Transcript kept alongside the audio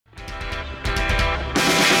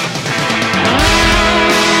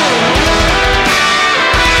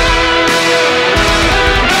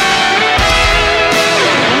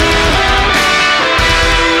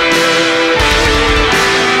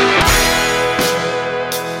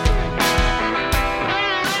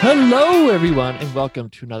Hello, everyone, and welcome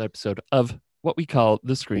to another episode of what we call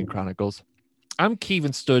the Screen Chronicles. I'm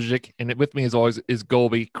Kevin Stojic, and with me, as always, is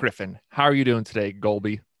Golby Griffin. How are you doing today,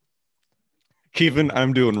 Golby? Kevin,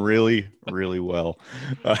 I'm doing really, really well.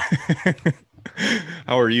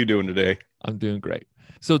 How are you doing today? I'm doing great.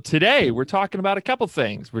 So today we're talking about a couple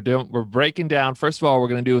things. We're breaking down. First of all, we're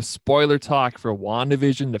going to do a spoiler talk for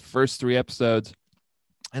WandaVision, the first 3 episodes,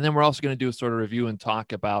 and then we're also going to do a sort of review and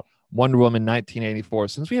talk about Wonder Woman 1984,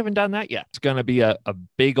 since we haven't done that yet. It's going to be a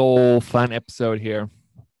big old fun episode here.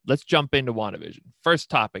 Let's jump into WandaVision. First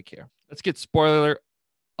topic here. Let's get spoiler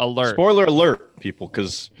alert. Spoiler alert, people,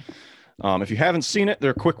 because if you haven't seen it,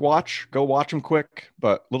 they're a quick watch. Go watch them quick,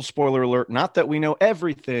 but little spoiler alert. Not that we know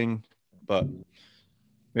everything, but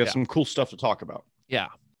we have some cool stuff to talk about. Yeah.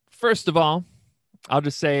 First of all, I'll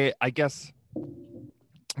just say, I guess,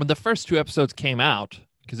 when the first 2 episodes came out,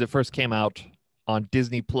 because it first came out on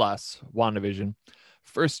Disney Plus, WandaVision,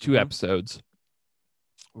 first 2 episodes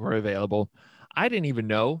were available. I didn't even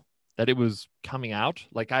know that it was coming out.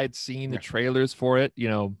 Like, I had seen the trailers for it,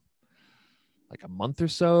 like a month or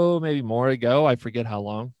so, maybe more ago. I forget how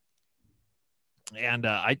long. And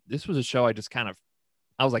this was a show I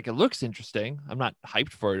was like, it looks interesting. I'm not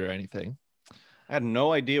hyped for it or anything. I had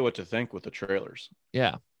no idea what to think with the trailers.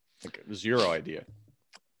 Yeah. Like, zero idea.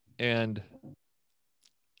 And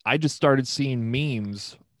I just started seeing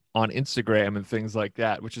memes on Instagram and things like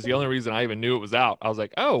that, which is the only reason I even knew it was out. I was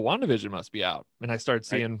like, oh, WandaVision must be out. And I started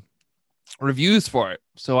seeing reviews for it.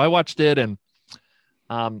 So I watched it, and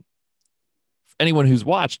anyone who's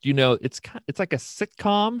watched, it's like a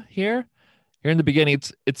sitcom here. Here in the beginning,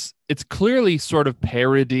 it's clearly sort of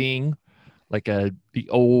parodying like the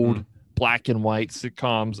old black and white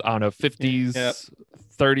sitcoms. I don't know, 50s,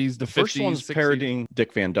 30s to 50s. First one's 60s. Parodying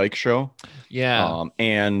Dick Van Dyke Show. Yeah.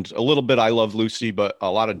 And a little bit I Love Lucy, but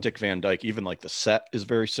a lot of Dick Van Dyke, even like the set is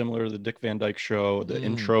very similar to the Dick Van Dyke Show. The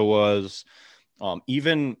intro was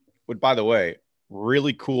by the way,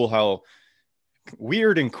 really cool how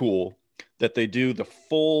weird and cool that they do the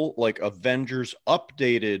full like Avengers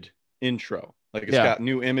updated intro. Like it's got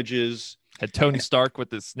new images. Had Tony Stark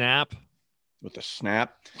with the snap.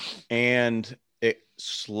 And it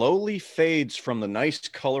slowly fades from the nice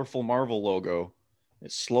colorful Marvel logo.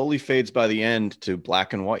 It slowly fades by the end to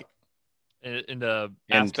black and white. And the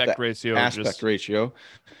aspect ratio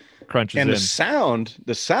crunches in. And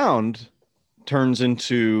the sound turns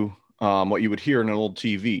into what you would hear in an old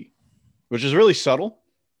TV, which is really subtle.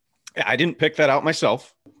 I didn't pick that out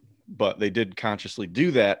myself, but they did consciously do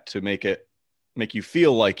that to make you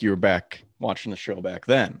feel like you were back watching the show back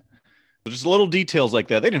then. Just little details like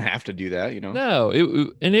that. They didn't have to do that, No,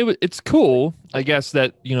 it's cool, I guess,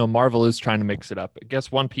 that Marvel is trying to mix it up. I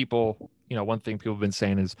guess one thing people have been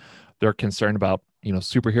saying is they're concerned about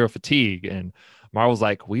superhero fatigue, and Marvel's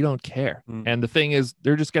like, we don't care. And the thing is,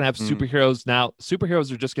 they're just gonna have superheroes now.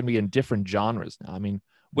 Superheroes are just gonna be in different genres now. I mean,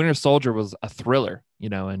 Winter Soldier was a thriller,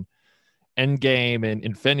 and Endgame and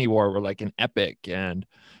Infinity War were like an epic, and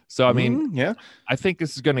so I mean, I think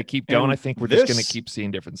this is gonna keep going. I think we're just gonna keep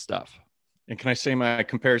seeing different stuff. And can I say my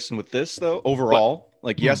comparison with this, though? Overall,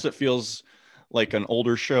 yes, it feels like an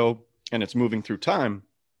older show and it's moving through time,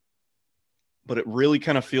 but it really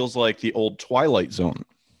kind of feels like the old Twilight Zone.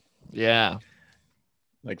 Yeah.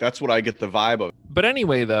 Like, that's what I get the vibe of. But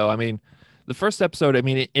anyway, though, I mean, the first episode, I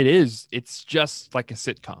mean, it's just like a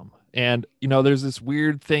sitcom. And, there's this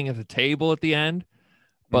weird thing at the table at the end,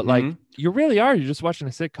 but like, you're just watching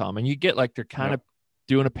a sitcom, and you get like, they're kind of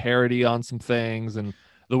doing a parody on some things, and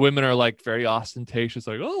the women are like very ostentatious,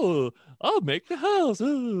 like, oh, I'll make the house.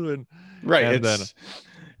 And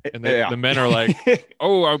the men are like,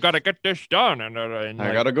 oh, I've got to get this done. And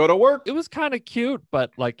I got to go to work. It was kind of cute,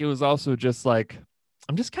 but like, it was also just like,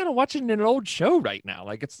 I'm just kind of watching an old show right now.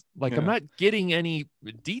 Like, it's like, I'm not getting any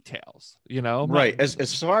details, Right.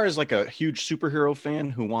 As far as like a huge superhero fan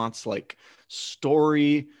who wants like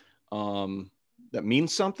story that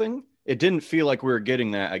means something, it didn't feel like we were getting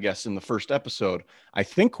that, I guess, in the first episode. I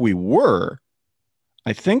think we were.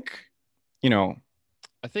 I think now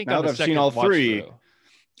that I've seen all 3,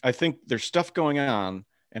 I think there's stuff going on,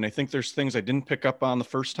 and I think there's things I didn't pick up on the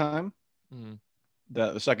first time.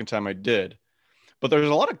 The second time I did. But there's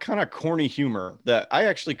a lot of kind of corny humor that I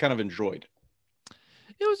actually kind of enjoyed.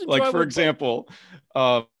 It was enjoyable. Like, for example,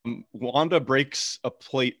 Wanda breaks a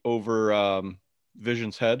plate over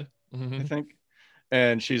Vision's head, I think.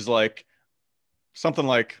 And she's like, something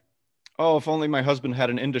like, oh, if only my husband had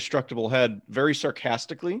an indestructible head, very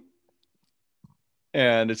sarcastically.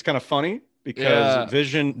 And it's kind of funny. because Yeah.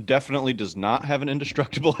 Vision definitely does not have an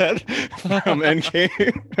indestructible head from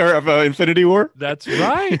Endgame or of Infinity War. That's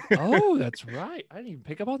right. Oh, that's right. I didn't even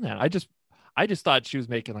pick up on that. I just thought she was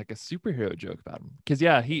making like a superhero joke about him. Because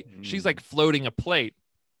yeah, she's like floating a plate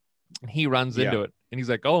and he runs Yeah, into it and he's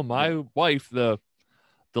like, "Oh, yeah. my wife, the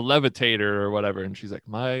levitator or whatever." And she's like,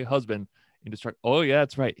 "My husband indestructible." Oh yeah,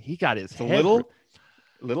 that's right. He got his It's a head.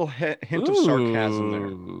 little hint of sarcasm there.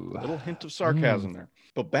 Ooh. Little hint of Mm. sarcasm there.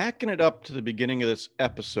 But backing it up to the beginning of this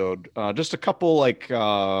episode, just a couple like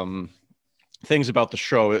things about the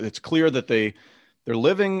show. It's clear that they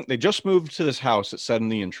just moved to this house. It said in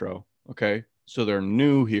the intro. Okay, so they're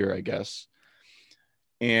new here, I guess.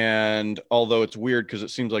 And although it's weird because it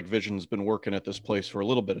seems like Vision's been working at this place for a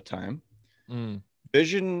little bit of time, Mm.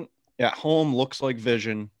 Vision at home looks like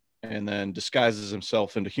Vision and then disguises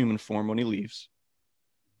himself into human form when he leaves,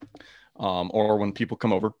 or when people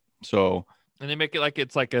come over. So And they make it like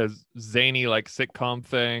it's like a zany like sitcom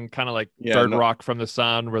thing, kind of like yeah, Third no, Rock from the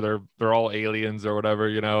Sun, where they're all aliens or whatever,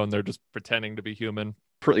 and they're just pretending to be human.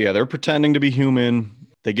 yeah, they're pretending to be human.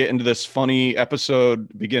 They get into this funny episode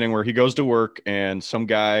beginning where he goes to work and some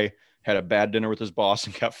guy had a bad dinner with his boss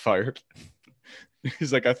and got fired.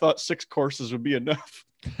 He's like, I thought 6 courses would be enough.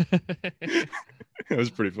 It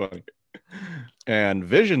was pretty funny. And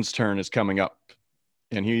Vision's turn is coming up.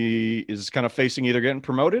 And he is kind of facing either getting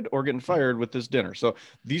promoted or getting fired with this dinner. So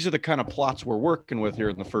these are the kind of plots we're working with here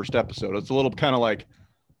in the first episode. It's a little kind of like,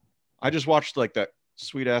 I just watched like that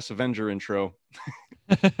sweet ass Avenger intro.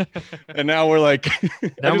 And now we're like,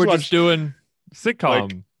 Now we're just doing sitcom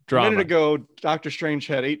like, drama. a minute ago, Doctor Strange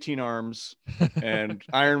had 18 arms and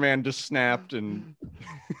Iron Man just snapped and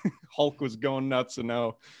Hulk was going nuts. And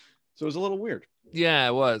now, so it was a little weird. Yeah,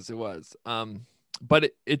 it was.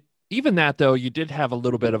 But it even that though, you did have a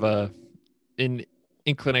little bit of an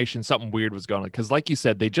inclination something weird was going on, because like you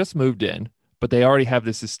said, they just moved in, but they already have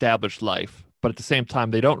this established life. But at the same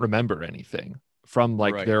time, they don't remember anything from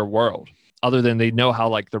like Right. their world, other than they know how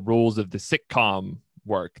like the rules of the sitcom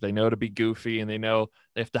work. They know to be goofy and they know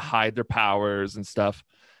they have to hide their powers and stuff.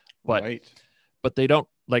 But Right. but they don't,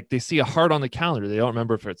 like, they see a heart on the calendar. They don't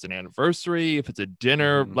remember if it's an anniversary, if it's a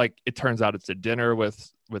dinner. Mhm. Like it turns out it's a dinner with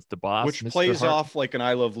the boss, Which Mr. plays Hart. off like an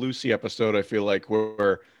I Love Lucy episode, I feel like,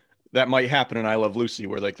 where that might happen in I Love Lucy,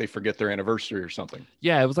 where like they forget their anniversary or something.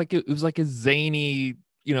 Yeah, it was like a zany,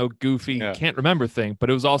 goofy, Yeah. can't remember thing. But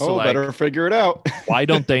it was also like, better figure it out. why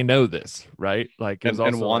don't they know this, right? Like it was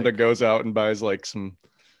and also Wanda like, goes out and buys like some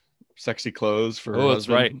sexy clothes for her oh, that's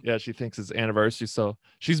husband. right. Yeah, she thinks it's anniversary, so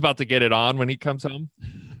she's about to get it on when he comes home.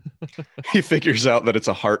 He figures out that it's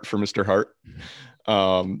a heart for Mr. Hart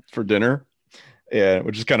for dinner. Yeah,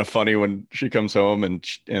 which is kind of funny when she comes home and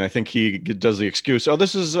I think he does the excuse, oh,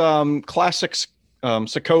 this is classic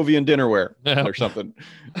Sokovian dinnerware or something.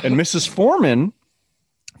 And Mrs. Foreman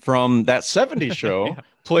from that 70s show Yeah.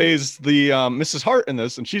 plays the Mrs. Hart in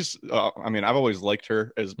this. And she's, I mean, I've always liked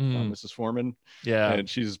her as Mrs. Foreman. Yeah. And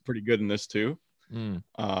she's pretty good in this too.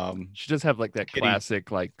 She does have like that Kitty.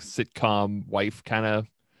 classic like sitcom wife kind of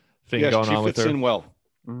thing Yeah, going she on with fits her. in well.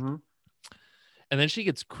 Mm-hmm. And then she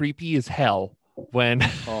gets creepy as hell when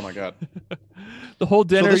Oh my God. the whole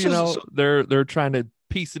dinner, So they're trying to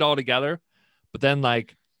piece it all together. But then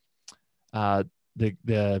like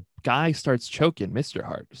the guy starts choking, Mr.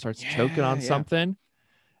 Hart starts choking on something.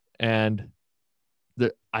 And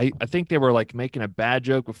I think they were like making a bad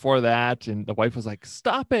joke before that, and the wife was like,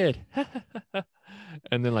 "Stop it!"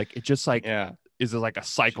 And then like it just like is like a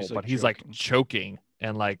cycle, She's, but like, he's choking. like choking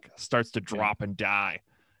and like starts to drop and die,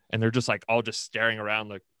 and they're just like all just staring around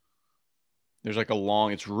like. There's like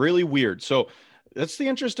it's really weird. So that's the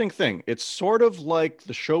interesting thing. It's sort of like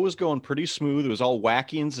the show was going pretty smooth. It was all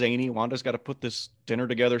wacky and zany. Wanda's got to put this dinner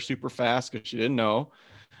together super fast because she didn't know.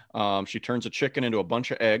 She turns a chicken into a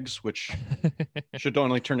bunch of eggs, which should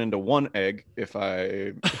only turn into one egg if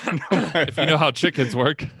if you know how chickens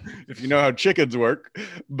work. If you know how chickens work.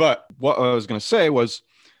 But what I was going to say was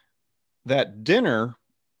that dinner,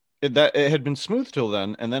 it had been smooth till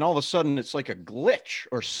then, and then all of a sudden it's like a glitch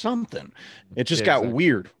or something. It just got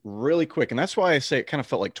weird really quick, and that's why I say it kind of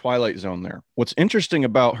felt like Twilight Zone there. What's interesting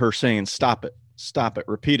about her saying stop it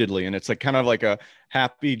repeatedly, and it's like kind of like a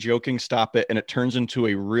happy joking stop it, and it turns into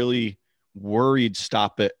a really worried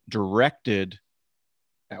stop it directed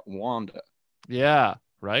at Wanda. Yeah,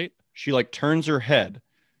 right. She like turns her head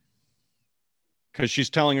because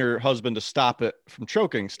she's telling her husband to stop it from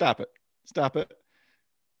choking. Stop it.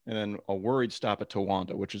 And then a worried stop it to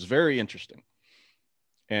Wanda, which is very interesting.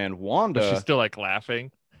 And Wanda, but she's still like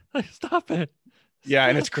laughing. Like, stop it. Yeah,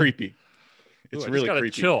 and it's creepy. It's I really just gotta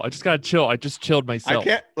creepy. chill. I just gotta chill. I just chilled myself. I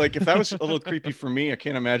can't, like, if that was a little creepy for me, I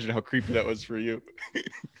can't imagine how creepy that was for you. I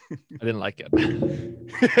didn't like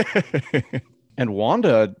it. And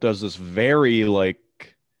Wanda does this very, like,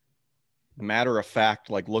 matter of fact,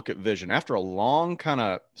 like, look at Vision after a long kind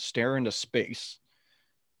of stare into space,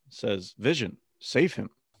 says, Vision, save him.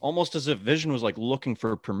 Almost as if Vision was like looking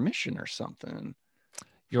for permission or something.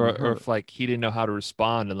 Or if like he didn't know how to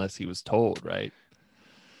respond unless he was told, right?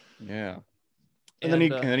 Yeah. And then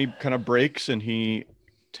he kind of breaks and he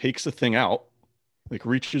takes the thing out, like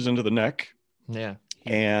reaches into the neck. Yeah.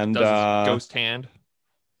 And does his ghost hand.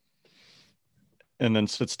 And then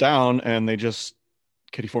sits down and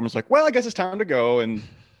Kitty Foreman's like, well, I guess it's time to go. And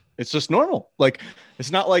it's just normal. Like,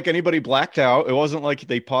 it's not like anybody blacked out. It wasn't like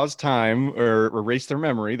they paused time or erased their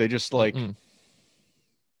memory. They just like,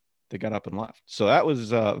 they got up and left. So that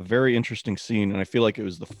was a very interesting scene. And I feel like it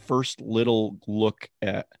was the first little look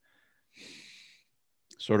at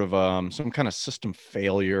sort of some kind of system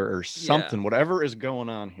failure or something, whatever is going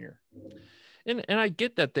on here. And I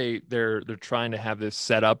get that they're trying to have this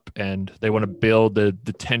set up and they want to build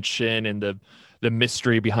the tension and the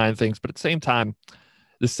mystery behind things. But at the same time,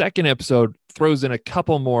 the second episode throws in a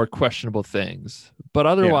couple more questionable things. But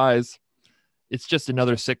otherwise, it's just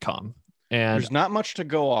another sitcom. And there's not much to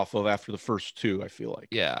go off of after the first two, I feel like.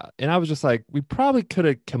 Yeah. And I was just like, we probably could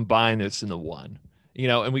have combined this into one,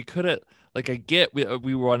 and we could have, like, I get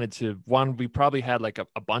we wanted to, we probably had like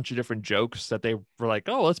a bunch of different jokes that they were like,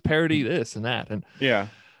 oh, let's parody this and that.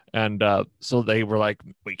 And so they were like,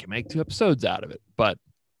 we can make 2 episodes out of it. But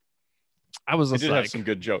I was just have some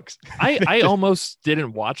good jokes. I almost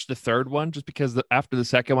didn't watch the third one just because after the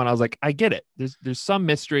second one, I was like, I get it. There's some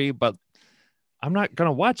mystery, but I'm not going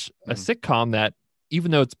to watch a sitcom that, even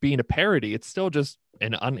though it's being a parody, it's still just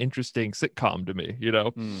an uninteresting sitcom to me,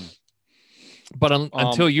 But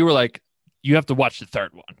until you were like, you have to watch the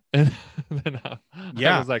third one. And then I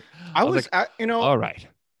was like, all right.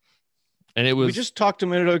 And it was. We just talked a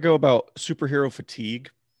minute ago about superhero fatigue.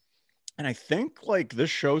 And I think like this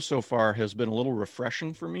show so far has been a little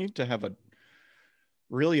refreshing for me to have a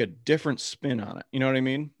different spin on it. You know what I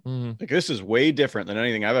mean? Mm-hmm. Like, this is way different than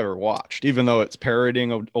anything I've ever watched, even though it's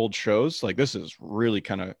parodying old shows. Like, this is really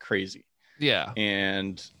kind of crazy. Yeah.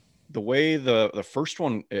 And the way the first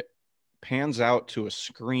one, it pans out to a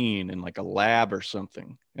screen in like a lab or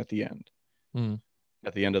something at the end.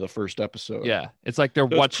 At the end of the first episode. Yeah. It's like they're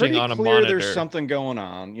watching on a monitor. There's something going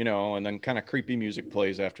on, and then kind of creepy music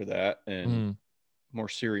plays after that and more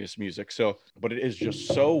serious music. So, but it is just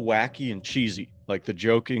so wacky and cheesy, like the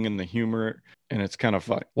joking and the humor, and it's kind of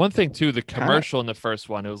fun. One thing too, the commercial in the first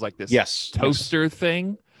one, it was like this toaster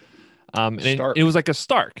thing. And it was like a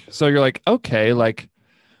Stark. So you're like, okay, like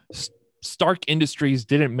Stark Industries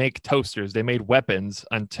didn't make toasters. They made weapons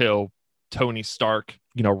until Tony Stark,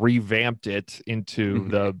 revamped it into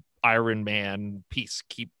the Iron Man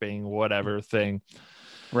peacekeeping, whatever thing.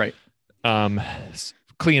 Right.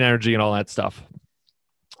 Clean energy and all that stuff.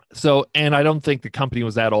 So, and I don't think the company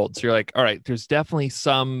was that old. So you're like, all right, there's definitely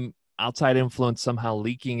some outside influence somehow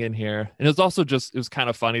leaking in here. And it was kind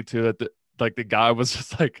of funny too that the guy was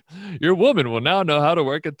just like, your woman will now know how to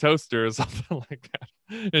work a toaster or something like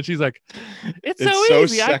that. And she's like, it's so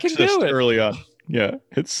easy. I can do it early on. Yeah.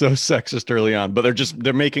 It's so sexist early on, but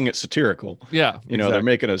they're making it satirical. Yeah. They're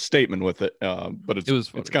making a statement with it. But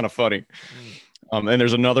it's kind of funny. And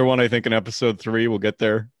there's another one, I think in episode 3, we'll get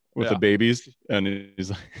there with the babies. And he's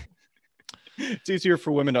like, it's easier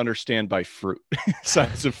for women to understand by fruit,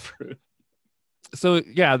 size of fruit. So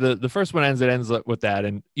yeah, the first one ends with that,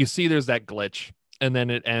 and you see there's that glitch, and then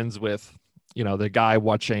it ends with the guy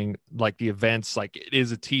watching like the events, like it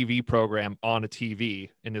is a TV program on a TV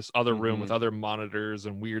in this other room with other monitors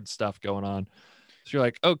and weird stuff going on. So you're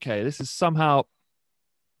like, okay, this is somehow,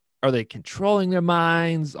 are they controlling their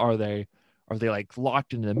minds? Are they like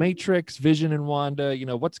locked into the Matrix, Vision and Wanda?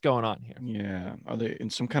 What's going on here? Yeah. Are they in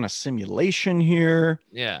some kind of simulation here?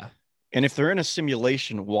 Yeah. And if they're in a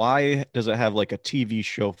simulation, why does it have like a TV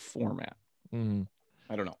show format?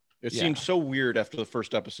 I don't know. It seemed so weird after the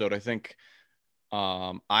first episode. I think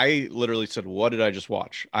I literally said, what did I just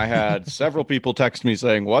watch? I had several people text me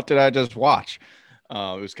saying, what did I just watch?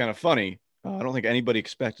 It was kind of funny. I don't think anybody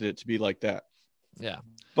expected it to be like that. Yeah.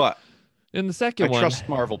 But in the second one, I trust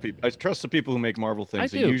Marvel people. I trust the people who make Marvel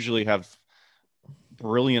things. They usually have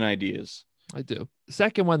brilliant ideas. I do. The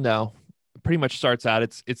second one, though, pretty much starts out.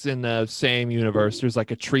 It's in the same universe. There's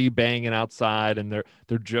like a tree banging outside, and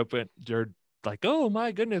they're jumping. They're like, oh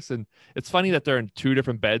my goodness! And it's funny that they're in 2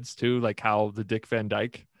 different beds too, like how the Dick Van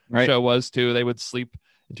Dyke show was too. They would sleep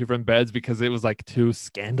in two different beds because it was like too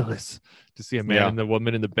scandalous to see a man Yeah. and the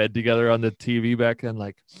woman in the bed together on the TV back then.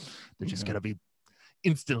 Like they're just Yeah. gonna be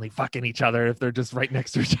instantly fucking each other if they're just right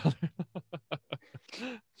next to each other.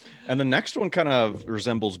 And the next one kind of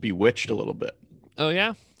resembles Bewitched a little bit. Oh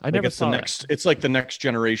yeah, I Like never it's the saw next. It's like the next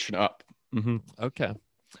generation up. that. Okay,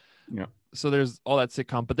 Yeah. so there's all that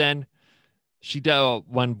sitcom, but then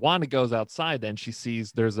when Wanda goes outside, then she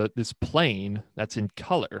sees there's this plane that's in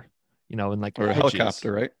color, in like Or a hedges.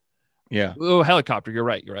 helicopter, right? Yeah. Oh, helicopter. You're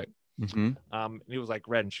right. Mm-hmm. It was like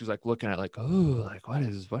red, and she was like looking at it like, oh, like what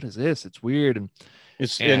is this? It's weird, and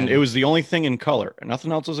It was the only thing in color.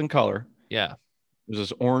 Nothing else was in color. yeah, It was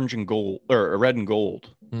this orange and gold, or a red and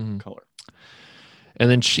gold Mhm. color. And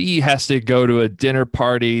then she has to go to a dinner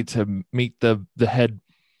party to meet the head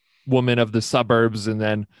woman of the suburbs, and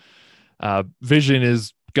then Vision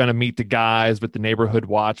is gonna meet the guys with the neighborhood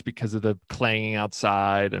watch because of the clanging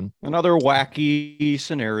outside, and Another wacky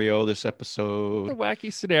scenario this episode. a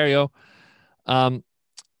wacky scenario. And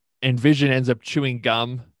Vision ends up chewing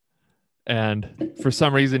gum, and for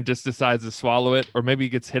some reason just decides to swallow it, or maybe he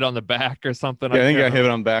gets hit on the back or something. Yeah, I think I hit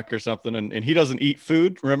it on back or something, and he doesn't eat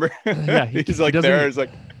food. Remember? Yeah, he's like doesn't there. eat. He's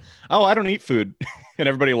like, "Oh, I don't eat food," and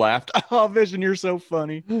everybody laughed. Oh, Vision, you're so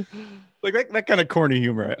funny. Like that kind of corny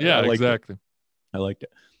humor. Yeah, I liked exactly. I liked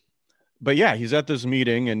it. But yeah, he's at this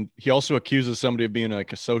meeting, and he also accuses somebody of being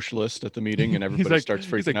like a socialist at the meeting, and everybody starts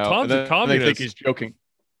freaking out. Tom's a And they think communist. he's joking.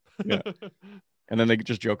 Yeah, and then they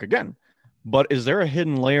just joke again. But is there a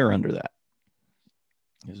hidden layer under that?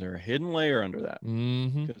 Is there a hidden layer under that?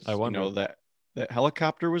 I wonder. That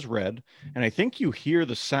helicopter was red, and I think you hear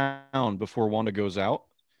the sound before Wanda goes out,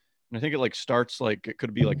 and I think it like starts like it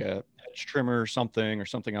could be like a hedge trimmer or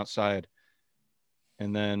something outside,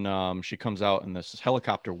 and then she comes out in this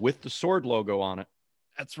helicopter with the sword logo on it.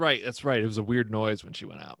 That's right. It was a weird noise when she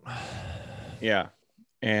went out. Yeah,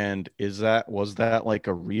 and was that like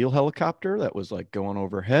a real helicopter that was like going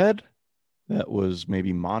overhead? That was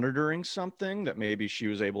maybe monitoring something that maybe she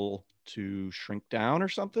was able to shrink down or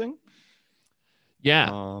something. Yeah,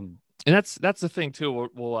 and that's the thing too.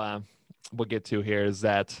 We'll get to here is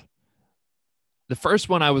that the first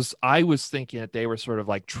one I was thinking that they were sort of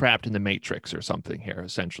like trapped in the Matrix or something here.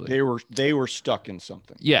 Essentially, they were stuck in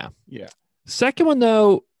something. Yeah. Yeah. Second one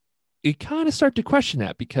though, you kind of start to question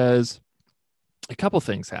that because a couple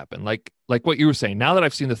things happen. Like what you were saying. Now that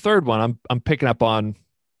I've seen the third one, I'm picking up on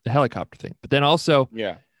the helicopter thing, but then also,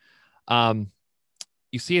 yeah,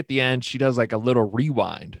 you see at the end she does like a little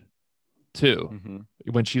rewind too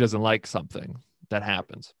when she doesn't like something that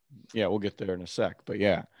happens. Yeah, we'll get there in a sec, but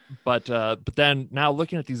yeah. But then now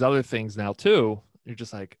looking at these other things now too, you're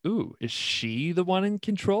just like, ooh, is she the one in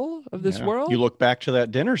control of this world? You look back to that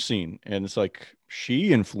dinner scene, and it's like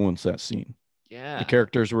she influenced that scene. Yeah, the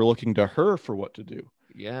characters were looking to her for what to do.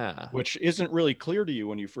 Yeah. Which isn't really clear to you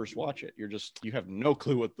when you first watch it. You have no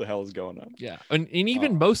clue what the hell is going on. Yeah. And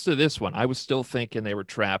even most of this one, I was still thinking they were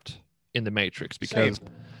trapped in the Matrix because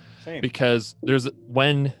Same. because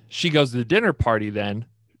when she goes to the dinner party, then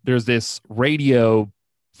there's this radio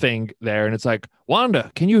thing there, and it's like,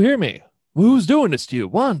 Wanda, can you hear me? Who's doing this to you?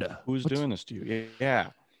 Wanda. Who's doing this to you? Yeah.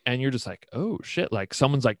 And you're just like, oh shit, like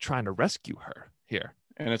someone's like trying to rescue her here.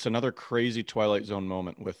 And it's another crazy Twilight Zone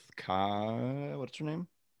moment with what's her name?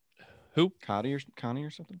 Who? Connie or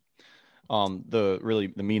something.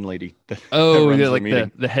 The mean lady.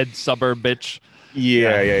 The head suburb bitch.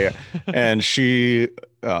 Yeah. And she,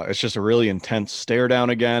 it's just a really intense stare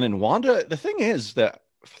down again. And Wanda, the thing is that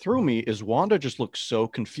threw me is Wanda just looks so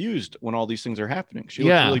confused when all these things are happening. She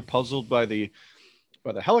looked really puzzled by the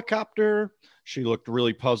helicopter. She looked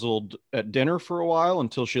really puzzled at dinner for a while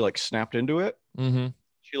until she like snapped into it. Mm-hmm.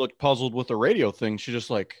 She looked puzzled with the radio thing. She just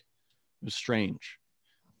like, it was strange.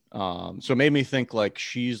 So it made me think like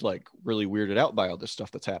she's like really weirded out by all this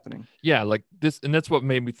stuff that's happening. Yeah, like this, and that's what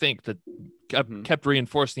made me think that kept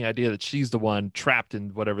reinforcing the idea that she's the one trapped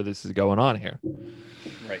in whatever this is going on here.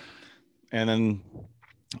 Right. And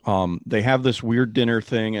then they have this weird dinner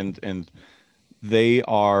thing, and they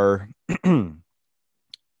are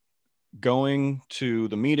going to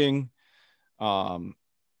the meeting, and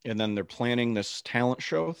then they're planning this talent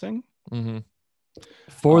show thing. Mm-hmm.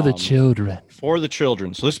 For the children. For the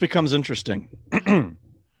children. So this becomes interesting.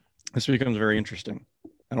 This becomes very interesting.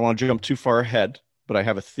 I don't want to jump too far ahead, but I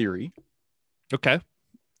have a theory. Okay.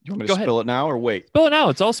 You want me to spill it now or wait? Spill it now.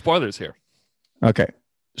 It's all spoilers here. Okay.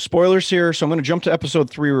 Spoilers here. So I'm going to jump to episode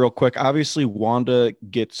 3 real quick. Obviously, Wanda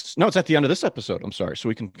gets... No, it's at the end of this episode. I'm sorry. So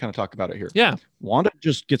we can kind of talk about it here. Yeah. Wanda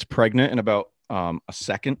just gets pregnant in about a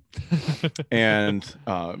second. And...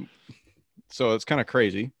 so it's kind of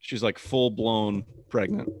crazy. She's like full blown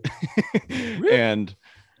pregnant. Really? And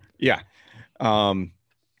Yeah. Um,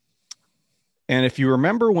 and if you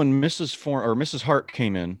remember when Mrs. Hart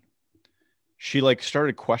came in, she like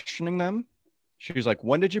started questioning them. She was like,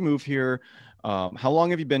 "When did you move here? How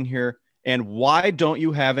long have you been here? And why don't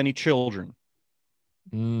you have any children?"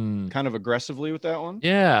 Mm. Kind of aggressively with that one.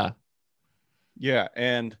 Yeah, Yeah,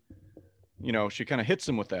 and she kind of hits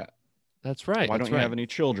him with that. that's right. Why That's don't you have right. any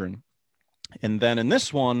children? And then in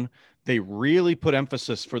this one, they really put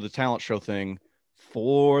emphasis for the talent show thing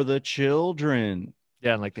for the children.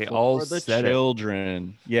 Yeah, and like they all For the said it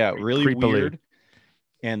children. Yeah, very really creepily. weird.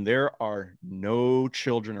 And there are no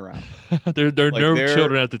children around. There are Like no they're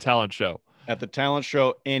children at the talent show. at the talent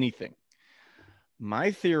show, anything.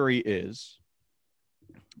 My theory is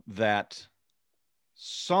that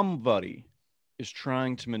somebody is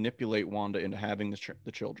trying to manipulate Wanda into having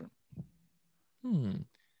the children. Hmm.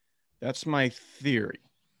 That's my theory.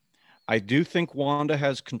 I do think Wanda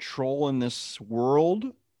has control in this world,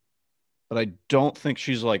 but I don't think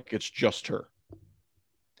she's like, it's just her.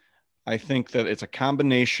 I think that it's a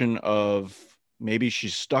combination of maybe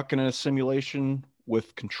she's stuck in a simulation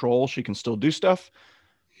with control. She can still do stuff.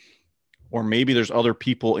 Or maybe there's other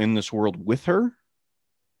people in this world with her.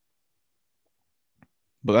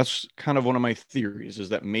 But that's kind of one of my theories, is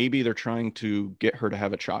that maybe they're trying to get her to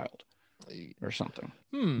have a child or something.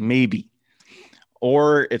 Maybe.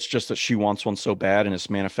 Or it's just that she wants one so bad and it's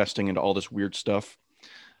manifesting into all this weird stuff.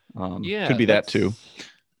 Yeah, could be that too.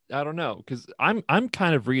 I don't know, because I'm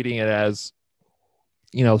kind of reading it as,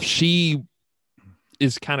 she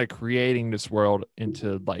is kind of creating this world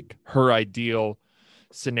into like her ideal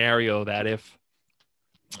scenario, that if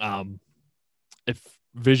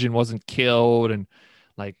Vision wasn't killed and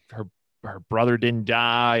like her brother didn't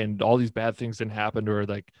die and all these bad things didn't happen to her,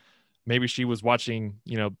 like maybe she was watching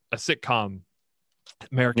a sitcom,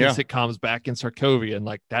 American sitcoms back in Sokovia, and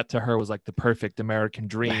like that to her was like the perfect American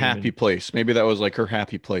dream, the happy place. Maybe that was like her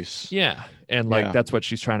happy place. Yeah, and like that's what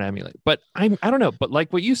she's trying to emulate. But I don't know, but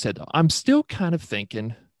like what you said though, I'm still kind of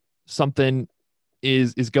thinking something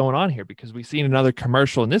is going on here, because we've seen another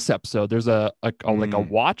commercial in this episode. There's like a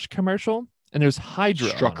watch commercial, and there's Hydra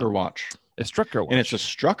Strucker watch. A Strucker watch. And it's a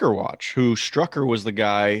Strucker watch. Who Strucker was the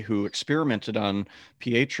guy who experimented on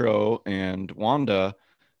Pietro and Wanda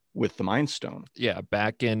with the Mind Stone. Yeah,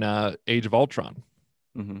 back in Age of Ultron.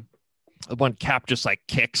 Mm-hmm. One Cap just like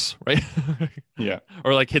kicks, right? Yeah.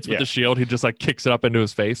 Or like hits with the shield. He just like kicks it up into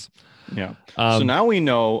his face. Yeah. So now we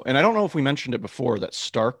know, and I don't know if we mentioned it before, that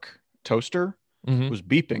Stark toaster was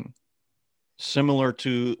beeping, similar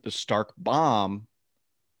to the Stark bomb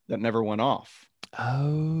that never went off.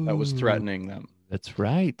 Oh. That was threatening them. That's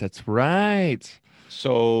right. That's right.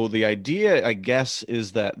 So the idea, I guess,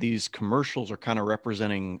 is that these commercials are kind of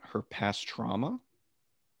representing her past trauma.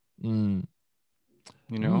 Okay.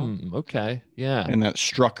 Yeah. And that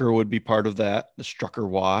Strucker would be part of that. The Strucker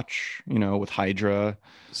watch, with Hydra.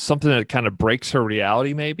 Something that kind of breaks her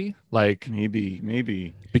reality, maybe. Like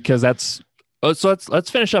maybe. Because that's so let's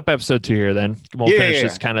finish up episode 2 here then. We'll finish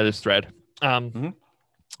this thread.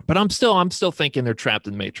 But I'm still thinking they're trapped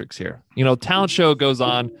in the Matrix here. Talent show goes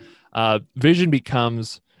on. Vision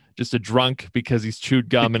becomes just a drunk because he's chewed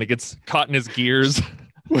gum and it gets caught in his gears.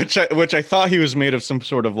 Which I thought he was made of some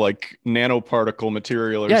sort of like nanoparticle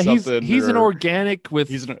material or something. He's an organic with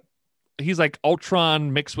he's like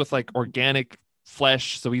Ultron mixed with like organic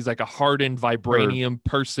flesh, so he's like a hardened vibranium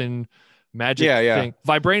person magic thing.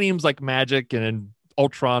 Vibranium's like magic, and then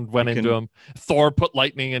Ultron went into him. Thor put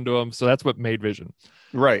lightning into him, so that's what made Vision.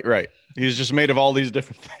 Right. He's just made of all these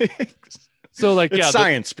different things. So like, it's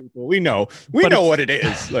science, people. We know what it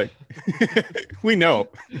is. Like, we know.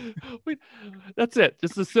 That's it.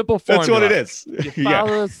 It's a simple formula. That's what it is. You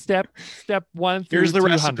follow step 1 through Here's the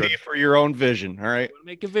 200. recipe for your own vision. All right.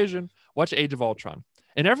 Make a vision. Watch Age of Ultron.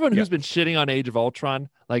 And everyone who's been shitting on Age of Ultron,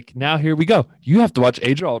 like now here we go. You have to watch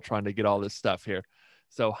Age of Ultron to get all this stuff here.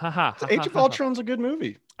 So Age of Ultron's a good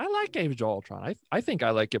movie. I like Age of Ultron. I think I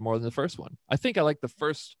like it more than the first one. I think I like the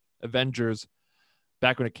first Avengers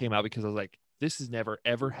back when it came out, because I was like, this has never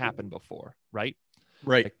ever happened before, right?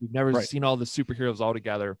 Right. Like, we've never seen all the superheroes all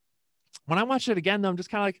together. When I watch it again, though, I'm just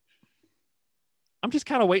kind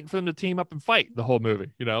of waiting for them to team up and fight the whole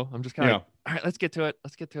movie. I'm just kind of all right, let's get to it.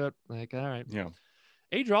 Like, all right. Yeah.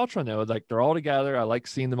 Age of Ultron, though, like they're all together. I like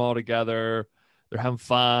seeing them all together. They're having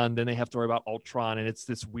fun. Then they have to worry about Ultron, and it's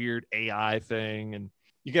this weird AI thing. And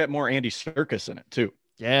you get more Andy Serkis in it too.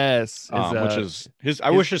 Yes, which is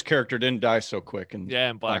I wish his character didn't die so quick. And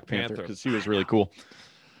in Black Panther, because he was really cool.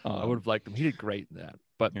 I would have liked him. He did great in that.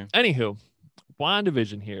 But anywho,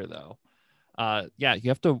 WandaVision here though. Yeah, you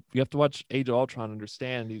have to watch Age of Ultron to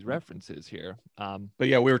understand these references here. But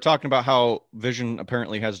yeah, we were talking about how Vision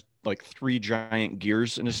apparently has like 3 giant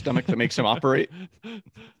gears in his stomach that makes him operate.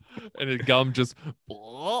 And his gum just,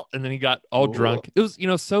 and then he got all Whoa. drunk. It was,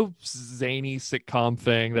 so zany sitcom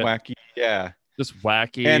thing that Wacky. Yeah. just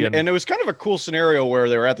wacky, And and it was kind of a cool scenario where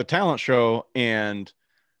they were at the talent show and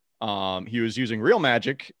he was using real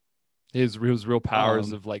magic. his real powers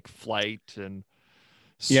Um, of like flight and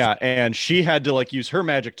yeah, and she had to like use her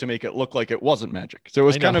magic to make it look like it wasn't magic. So it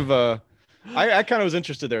was I know. kind of I kind of was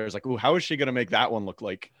interested there. It's like, ooh, how is she gonna make that one look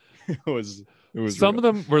like it was Some real?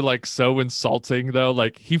 of them were like so insulting though.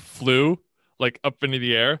 Like he flew like up into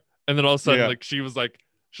the air, and then all of a sudden Yeah. like she like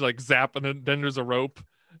zapping, and then there's a rope.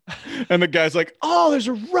 And the guy's like, oh, there's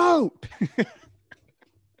a rope.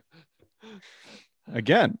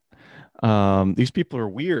 Again, these people are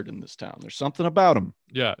weird in this town. There's something about them.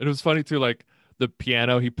 Yeah, it was funny too. Like the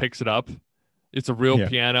piano, he picks it up. It's a real Yeah.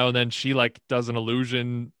 piano, and then she like does an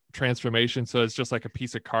illusion transformation, so it's just like a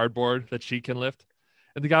piece of cardboard that she can lift.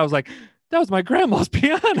 And the guy was like, "That was my grandma's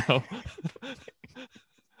piano."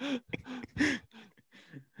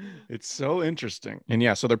 It's so interesting. And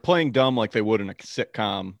yeah, so they're playing dumb like they would in a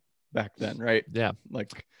sitcom back then, right? Yeah.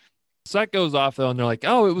 Like, So that goes off though, and they're like,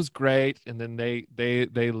 "Oh, it was great." And then they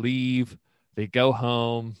leave, they go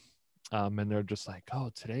home, and they're just like, "Oh,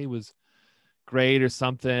 today was great" or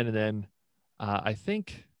something. And then I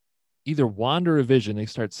think either Wanda or Vision, they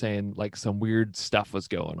start saying like some weird stuff was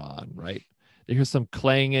going on, right? They hear some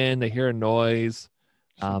clanging, they hear a noise.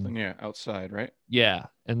 something, yeah, outside, right? Yeah.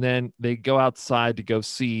 And then they go outside to go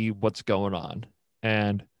see what's going on.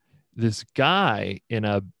 And this guy in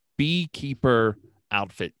a beekeeper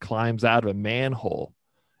outfit climbs out of a manhole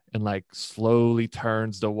and like slowly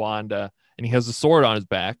turns to Wanda, and he has a sword on his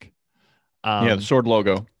back. Yeah, the sword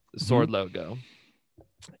logo. The sword logo.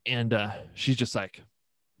 And she's just like,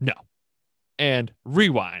 no. And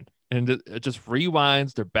rewind. And it just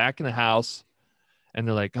rewinds. They're back in the house. And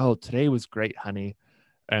they're like, oh, today was great, honey.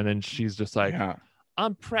 And then she's just like, Yeah.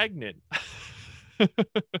 I'm pregnant.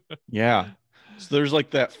 Yeah. So there's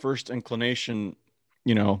like that first inclination,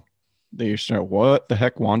 they start, what the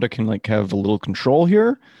heck? Wanda can like have a little control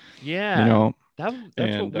here, Yeah. That's what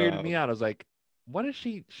and, weirded me out. I was like, what is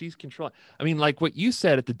she's controlling? I mean, like what you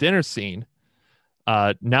said at the dinner scene.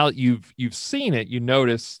 Now that you've seen it, you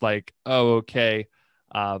notice like, oh, okay,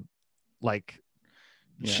 like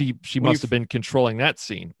yeah. she When must have been controlling that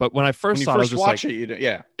scene. But when I when first you saw it, I was first just watch like, it,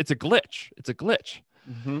 yeah. it's a glitch. It's a glitch.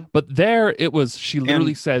 Mm-hmm. But there it was, she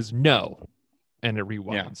literally And- says no, and it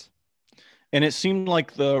rewinds. And it seemed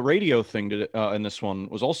like the radio thing in this one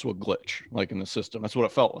was also a glitch, like in the system. That's what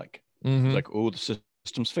it felt like. Mhm. It's like, oh, the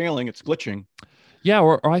system's failing. It's glitching. Yeah,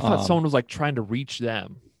 or I thought Um, someone was like trying to reach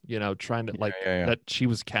them, trying to like yeah. that she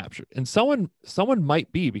was captured. And someone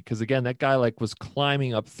might be, because again, that guy like was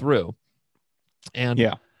climbing up through. And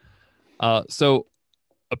Yeah. So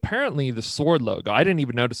apparently the sword logo, I didn't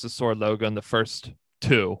even notice the sword logo in the first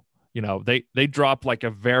two. They drop like a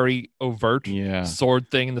very overt Yeah. sword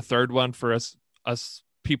thing in the third one for us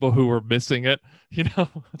people who were missing it, Yeah.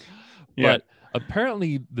 But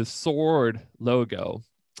apparently the sword logo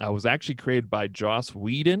was actually created by Joss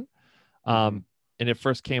Whedon. And it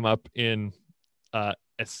first came up in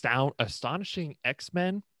Astonishing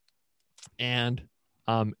X-Men. And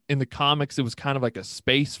in the comics, it was kind of like a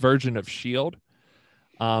space version of S.H.I.E.L.D.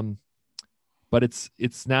 But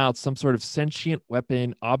it's now some sort of sentient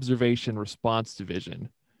weapon observation response division.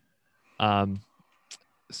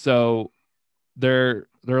 So they're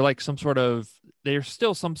like they're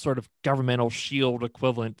still some sort of governmental S.H.I.E.L.D.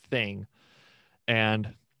 equivalent thing.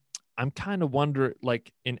 And I'm kind of wondering,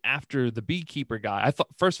 like, after the beekeeper guy,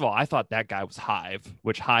 first of all, I thought that guy was Hive,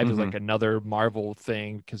 which Hive is like another Marvel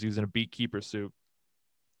thing because he was in a beekeeper suit.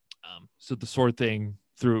 So the sword thing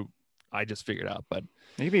I just figured out, but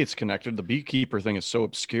maybe it's connected. The beekeeper thing is so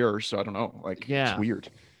obscure, so I don't know. Like, yeah, it's weird.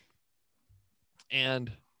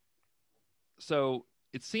 And so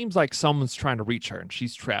it seems like someone's trying to reach her, and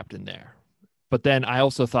she's trapped in there. But then I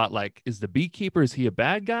also thought, like, is the beekeeper, is he a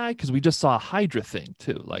bad guy? Because we just saw a Hydra thing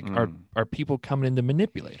too. Like, are people coming in to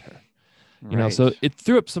manipulate her? So it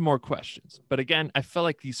threw up some more questions. But again, I felt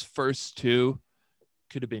like these first two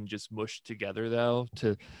could have been just mushed together, though,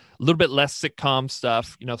 to a little bit less sitcom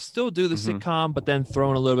stuff. Still do the sitcom, but then throw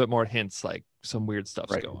in a little bit more hints, like some weird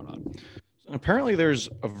stuff's going on. And apparently there's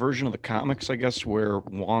a version of the comics, I guess, where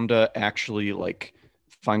Wanda actually like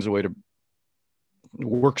finds a way to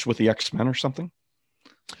works with the X-Men or something.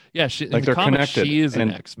 Yeah, like they're connected. She is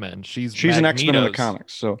an X-Men. She's an X-Men in the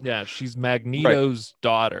comics. So yeah, she's Magneto's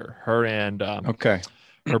daughter. Her and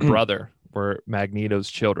her brother. were Magneto's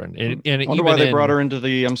children. And I wonder why they brought her into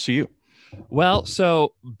the MCU. Well,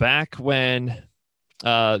 so back when the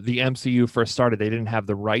MCU first started, they didn't have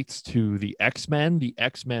the rights to the X-Men. The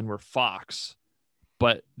X-Men were Fox,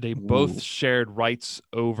 but they both shared rights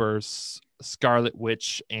over Scarlet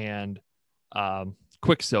Witch and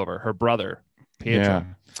Quicksilver, her brother, Pietro.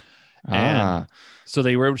 And so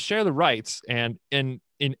they were able to share the rights. And in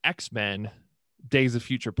X-Men Days of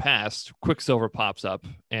Future Past, Quicksilver pops up,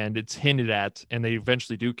 and it's hinted at, and they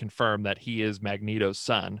eventually do confirm that he is Magneto's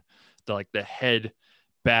son, the head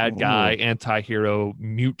bad guy, anti-hero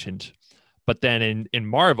mutant. But then in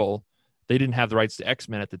Marvel, they didn't have the rights to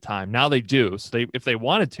X-Men at the time. Now they do. So if they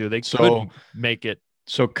wanted to, they could make it.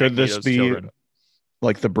 So could Magneto's this be children.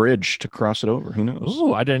 Like the bridge to cross it over? Who knows?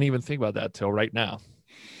 Oh, I didn't even think about that till right now.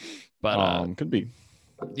 But could be.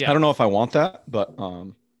 Yeah. I don't know if I want that, but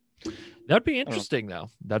that'd be interesting though.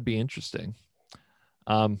 That'd be interesting.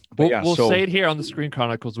 We'll say it here on the Screen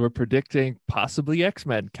Chronicles. We're predicting possibly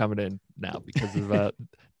X-Men coming in now because of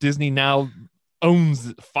Disney now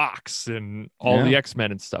owns Fox and all the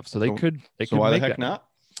X-Men and stuff. So they could why make the heck not?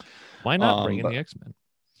 Why not bring in the X-Men?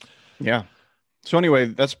 Yeah. So anyway,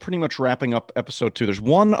 that's pretty much wrapping up episode 2. There's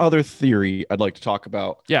one other theory I'd like to talk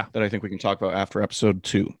about that I think we can talk about after episode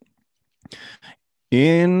 2.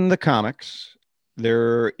 In the comics,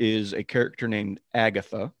 there is a character named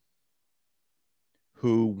Agatha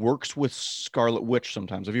who works with Scarlet Witch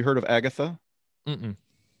sometimes. Have you heard of Agatha? Mm-mm.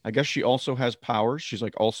 I guess she also has powers. She's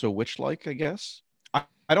like also witch-like, I guess. I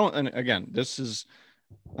don't, and again,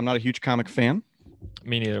 I'm not a huge comic fan.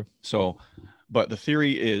 Me neither. So, but the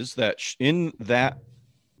theory is that in that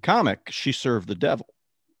comic, she served the devil.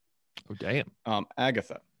 Oh, damn.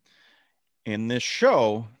 Agatha. In this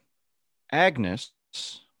show, Agnes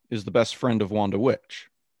is the best friend of Wanda Witch.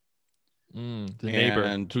 The neighbor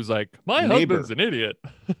who's like, my husband's an idiot.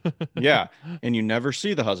 Yeah. And you never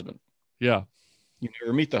see the husband. Yeah. You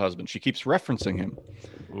never meet the husband. She keeps referencing him.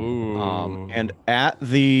 Ooh. And at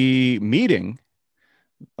the meeting,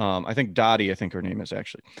 I think Dottie, I think her name is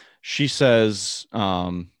actually, she says,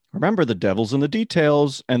 remember the devil's in the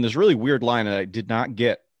details. And this really weird line that I did not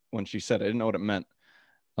get when she said it. I didn't know what it meant.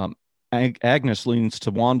 Agnes leans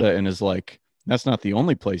to Wanda and is like, that's not the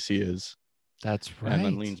only place he is. That's right. And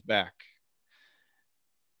then leans back.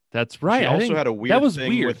 That's right. She also had a weird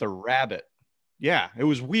thing with a rabbit. Yeah, it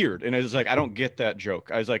was weird. And it was like, I don't get that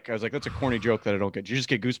joke. I was like, that's a corny joke that I don't get. Did you just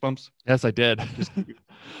get goosebumps? Yes, I did.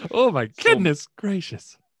 Oh my goodness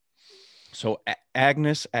gracious. So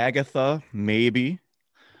Agatha, maybe.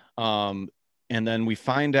 And then we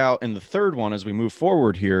find out in the third one, as we move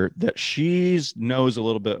forward here, that she knows a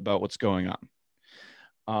little bit about what's going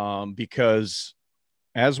on. Because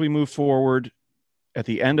as we move forward at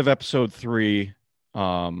the end of episode 3,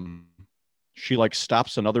 she like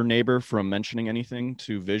stops another neighbor from mentioning anything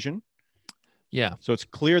to Vision. Yeah. So it's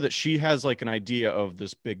clear that she has like an idea of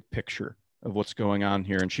this big picture of what's going on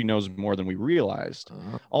here, and she knows more than we realized.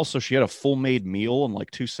 Also, she had a full made meal in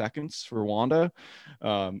like 2 seconds for Wanda.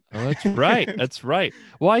 That's right. That's right.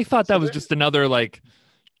 Well, I thought that was just another like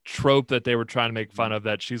trope that they were trying to make fun of,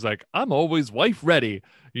 that she's like, I'm always wife ready,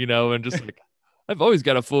 and just like, I've always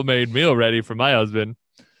got a full made meal ready for my husband.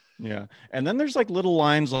 Yeah. And then there's like little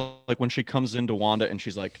lines like when she comes into Wanda and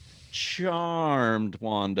she's like, charmed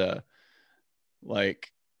Wanda.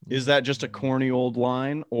 Like, is that just a corny old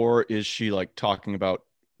line, or is she like talking about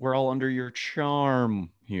we're all under your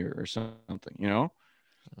charm here or something,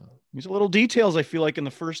 These little details I feel like in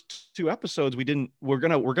the first 2 episodes we're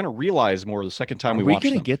gonna realize more the second time we watch them.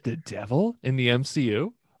 Are we gonna get the devil in the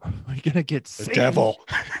MCU? Are we gonna get the devil?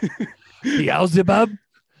 Beelzebub?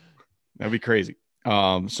 That'd be crazy.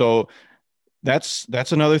 So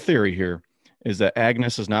that's another theory here, is that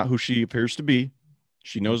Agnes is not who she appears to be.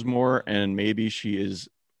 She knows more, and maybe she is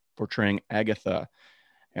portraying Agatha.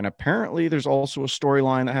 And apparently there's also a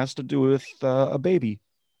storyline that has to do with a baby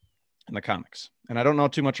in the comics. And I don't know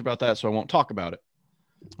too much about that, so I won't talk about it.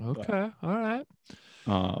 Okay. All right.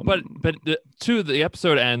 But the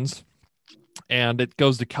episode ends and it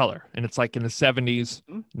goes to color, and it's like in the 70s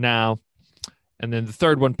now. And then the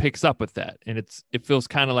third one picks up with that, and it feels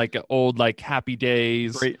kind of like an old like Happy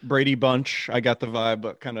Days, Brady Bunch. I got the vibe,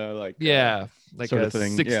 but kind of like like a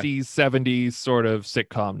 60s 70s sort of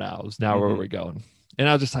sitcom. Now where we're going, and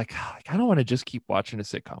I was just like, I kind of want to just keep watching a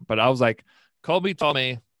sitcom, but I was like, Colby told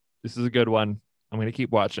me this is a good one. I'm gonna keep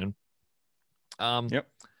watching. Yep.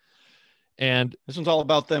 And this one's all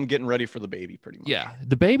about them getting ready for the baby, pretty much. Yeah,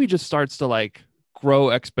 the baby just starts to like grow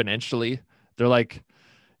exponentially. They're like,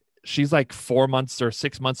 she's like 4 months or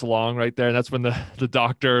 6 months along right there. And that's when the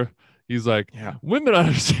doctor He's like, Yeah. women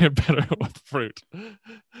understand better with fruit.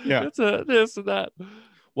 Yeah. It's a this and that.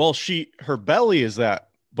 Well, her belly is that,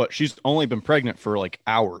 but she's only been pregnant for like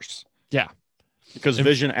hours. Yeah. Because And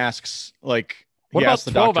Vision asks, like, what he about asks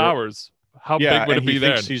the 12 doctor, hours? How yeah, big would and it he be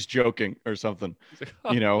thinks then? he's joking or something, He's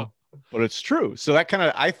like, you know, but it's true. So that kind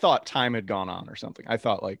of, I thought time had gone on or something. I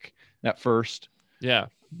thought like at first, yeah.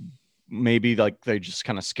 maybe like they just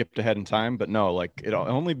kind of skipped ahead in time, but no, like it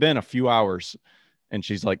only been a few hours and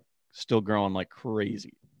she's like still growing like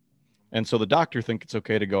crazy. And so the doctor thinks it's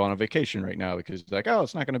okay to go on a vacation right now because like, oh,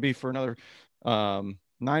 it's not going to be for another 9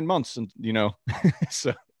 months. And, you know,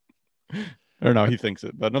 so I don't know. He thinks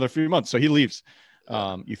it, but another few months. So he leaves,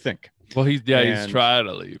 you think. Well, he's And trying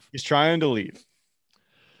to leave. He's trying to leave.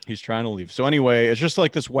 He's trying to leave. So anyway, it's just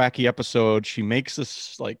like this wacky episode. She makes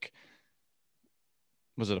this like,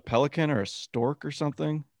 was it a pelican or a stork or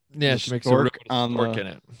something? Yeah, she makes a room with a stork in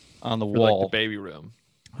it on the for like the wall, baby room.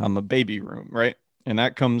 on the baby room, right? And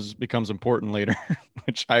that becomes important later,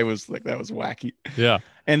 which I was like, that was wacky. Yeah.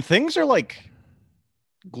 And things are like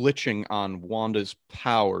glitching on Wanda's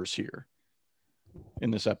powers here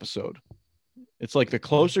in this episode. It's like the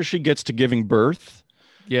closer she gets to giving birth,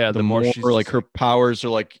 Yeah, the more she's like her powers are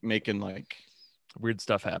like making like weird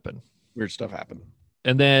stuff happen. weird stuff happen.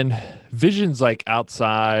 And then Vision's like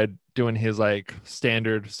outside doing his like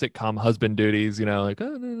standard sitcom husband duties, you know, like,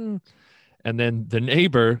 oh, no, no. And then the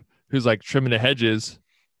neighbor who's like trimming the hedges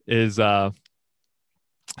is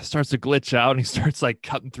starts to glitch out and he starts like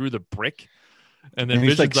cutting through the brick. And then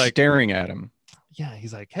he's Vision's like staring at him. yeah,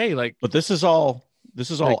 he's like, hey, like, but this is all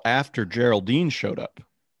after Geraldine showed up.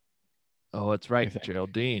 Oh, that's right,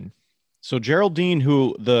 Geraldine. So Geraldine,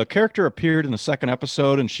 who the character appeared in the second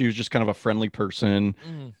episode, and she was just kind of a friendly person.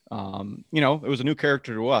 You know, it was a new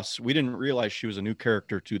character to us. We didn't realize she was a new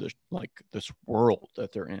character to this world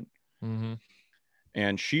that they're in. Mm-hmm.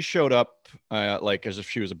 And she showed up like as if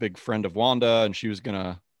she was a big friend of Wanda, and she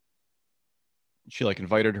like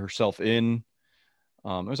invited herself in.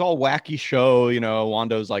 It was all wacky show, you know.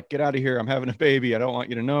 Wanda was like, "Get out of here! I'm having a baby. I don't want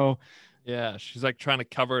you to know." Yeah, she's like trying to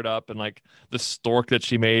cover it up, and like the stork that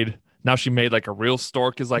she made. Now she made like a real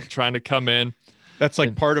stork is like trying to come in. That's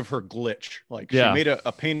like part of her glitch. Like she made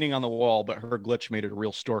a painting on the wall, but her glitch made it a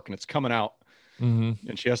real stork, and it's coming out. Mm-hmm.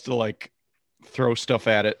 And she has to like throw stuff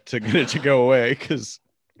at it to get it to go away because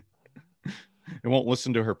it won't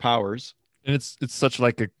listen to her powers. And it's such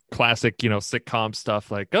like a classic, you know, sitcom stuff.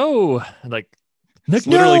 Like, oh, like it's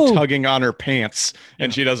literally tugging on her pants,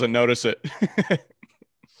 and she doesn't notice it.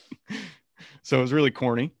 So it was really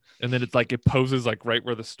corny. And then it's like it poses like right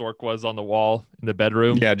where the stork was on the wall in the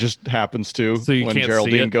bedroom. Yeah, it just happens to so you when can't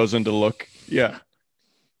Geraldine see it. goes in to look. Yeah.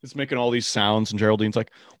 It's making all these sounds, and Geraldine's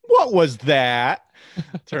like, "What was that?"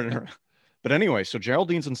 Turning around. But anyway, so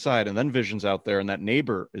Geraldine's inside, and then Vision's out there, and that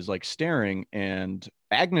neighbor is like staring, and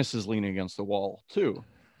Agnes is leaning against the wall too.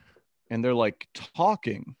 And they're like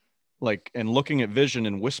talking, like, and looking at Vision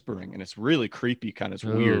and whispering, and it's really creepy, kind of it's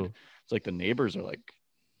weird. It's like the neighbors are like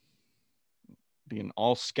being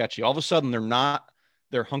all sketchy. All of a sudden,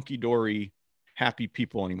 they're hunky-dory, happy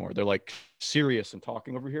people anymore. They're like serious and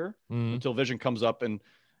talking over here until Vision comes up, and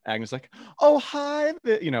Agnes like, "Oh, hi,"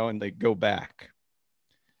 you know, and they go back.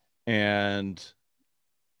 And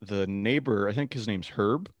the neighbor, I think his name's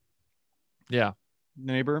Herb. Yeah.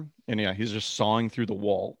 Neighbor. And yeah, he's just sawing through the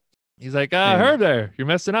wall. He's like, Herb there, you're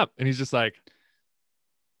messing up. And he's just like,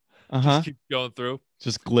 just keep going through.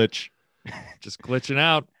 Just glitch. Just glitching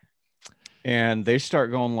out. And they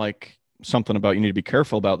start going like something about, you need to be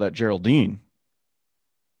careful about that Geraldine.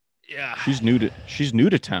 Yeah. She's new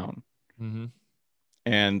to town. Mm-hmm.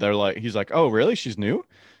 And they're like, he's like, "Oh, really? She's new?"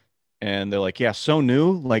 And they're like, "Yeah, so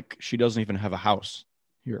new, like she doesn't even have a house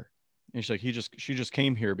here." And she's like, she just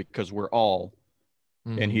came here because we're all.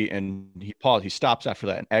 And he paused. He stops after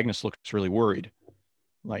that, and Agnes looks really worried.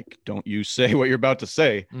 Like, "Don't you say what you're about to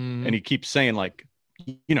say." And he keeps saying like,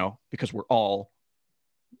 "You know, because we're all."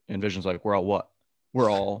 And Vision's like, "We're all what? We're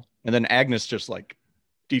all." And then Agnes just like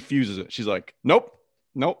defuses it. She's like, "Nope,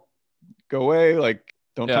 go away. Like,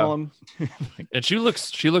 don't tell him." And she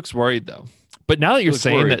looks worried though. But now that you're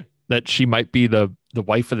saying that she might be the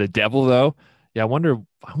wife of the devil though, yeah, I wonder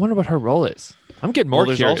what her role is. I'm getting more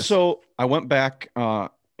curious. Also, I went back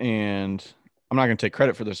and I'm not going to take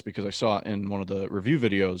credit for this because I saw it in one of the review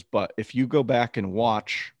videos, but if you go back and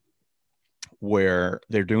watch where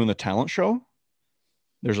they're doing the talent show,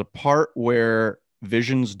 there's a part where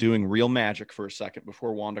Vision's doing real magic for a second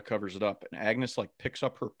before Wanda covers it up, and Agnes like picks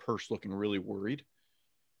up her purse looking really worried.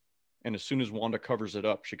 And as soon as Wanda covers it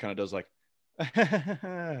up, she kind of does like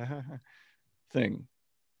thing.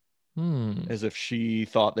 as if she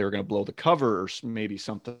thought they were going to blow the cover or maybe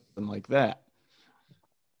something like that,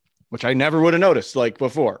 which I never would have noticed like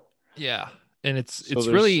before. Yeah. And So it's there's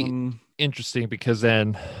really some, interesting because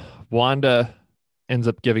then Wanda ends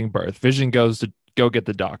up giving birth. Vision goes to go get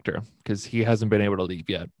the doctor because he hasn't been able to leave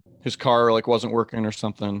yet. his car like wasn't working or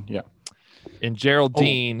something. Yeah. And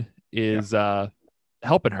Geraldine is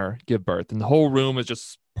helping her give birth. And the whole room is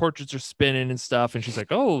just portraits are spinning and stuff. And she's like,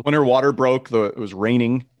 oh, When her water broke, it was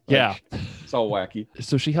raining. yeah. It's all wacky.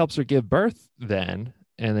 So she helps her give birth then.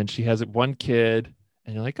 And then she has one kid.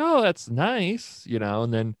 And you're like, oh, that's nice,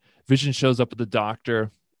 And then Vision shows up with the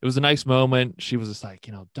doctor. It was a nice moment. She was just like,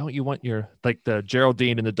 don't you want the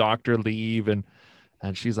Geraldine and the doctor leave? And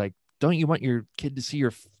she's like, don't you want your kid to see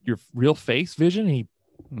your real face, Vision? And he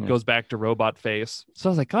goes back to robot face. So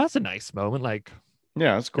I was like, oh, that's a nice moment. Like,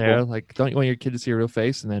 yeah, that's cool. there, like, don't you want your kid to see your real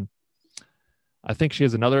face? And then I think she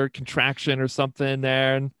has another contraction or something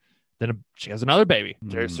there. And then she has another baby.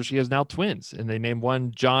 So she has now twins. And they named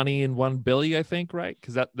one Johnny and one Billy, I think, right?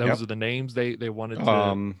 Because those are the names they wanted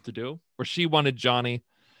to do. Or she wanted Johnny.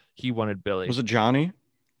 He wanted Billy. Was it Johnny?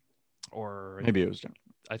 Or maybe it was Johnny.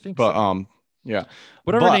 I think but, so. Yeah.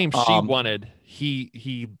 Whatever name she wanted,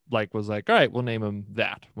 he was like, all right, we'll name him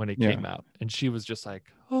that when it came out. And she was just like,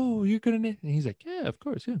 oh, you're gonna name, and he's like, yeah, of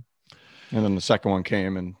course, yeah. And then the second one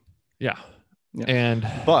came and yeah. And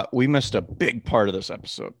but we missed a big part of this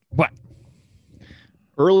episode. What?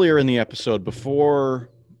 Earlier in the episode, before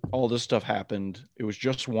all this stuff happened, it was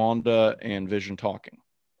just Wanda and Vision talking.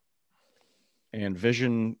 And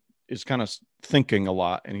Vision is kind of thinking a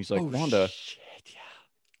lot, and he's like, Wanda, shit,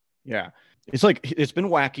 yeah. It's like, it's been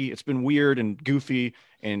wacky, it's been weird and goofy,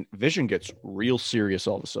 and Vision gets real serious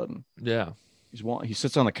all of a sudden. Yeah. He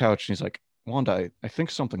sits on the couch and he's like, Wanda, I think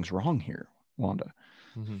something's wrong here, Wanda.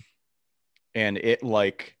 Mm-hmm. And it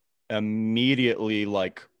like immediately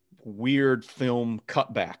like weird film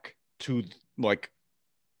cut back to like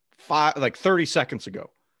 30 seconds ago.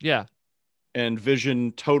 Yeah. And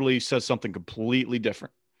Vision totally says something completely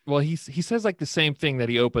different. Well, he says like the same thing that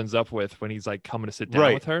he opens up with when he's like coming to sit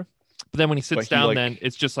down with her. But then when he sits down, then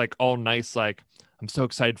it's just like all nice, like, I'm so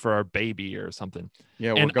excited for our baby or something.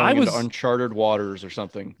 Yeah, we're going into uncharted waters or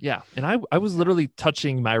something. Yeah, and I was literally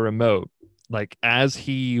touching my remote like as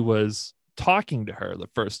he was talking to her the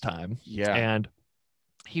first time. Yeah. And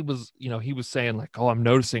he was saying like, oh, I'm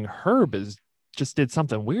noticing Herb just did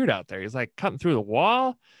something weird out there. He's like cutting through the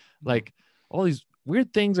wall. Like all these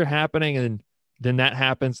weird things are happening. And then that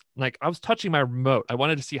happens. Like I was touching my remote. I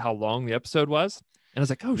wanted to see how long the episode was. And I was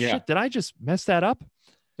like, oh shit, did I just mess that up?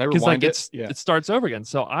 Because like it starts over again.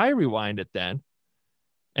 So I rewind it then.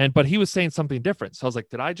 But he was saying something different. So I was like,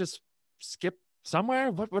 did I just skip somewhere?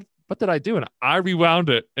 What did I do? And I rewound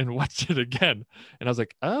it and watched it again. And I was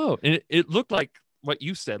like, oh, and it looked like what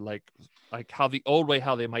you said, like how the old way,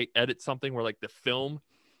 how they might edit something where like the film,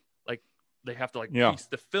 like they have to like piece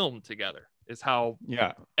the film together is how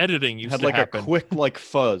editing used to happen. Had like a quick like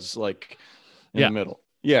fuzz like in the middle.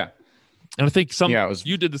 Yeah. And I think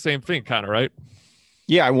you did the same thing kind of, right?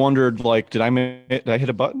 Yeah. I wondered like, did I hit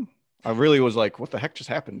a button? I really was like, what the heck just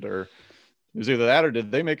happened? Or it was either that or did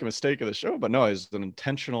they make a mistake of the show? But no, it's an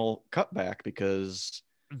intentional cutback because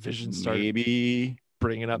Vision started maybe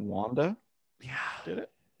bringing up Wanda. Yeah. Did it?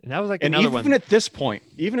 And that was like and another even one. at this point,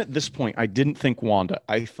 I didn't think Wanda.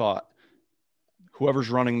 I thought whoever's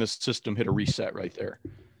running this system hit a reset right there.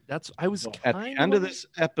 At the end of this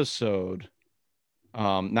episode.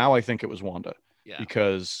 Now I think it was Wanda. Yeah.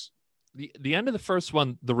 Because the end of the first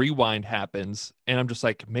one, the rewind happens, and I'm just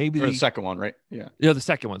like, maybe the second one, right? Yeah. Yeah, the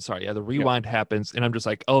second one. Sorry. Yeah, the rewind happens, and I'm just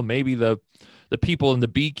like, oh, maybe the people in the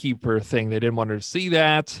beekeeper thing, they didn't want her to see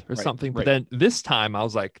that or something. But then this time, I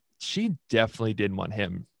was like, she definitely didn't want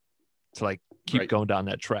him to like keep going down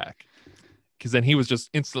that track, because then he was just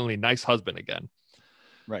instantly nice husband again.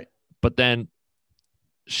 Right. But then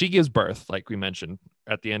she gives birth, like we mentioned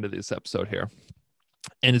at the end of this episode here,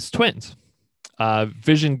 and it's twins.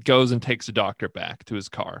 Vision goes and takes the doctor back to his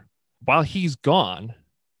car. While he's gone,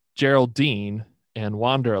 Geraldine and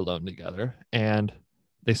Wanda are alone together, and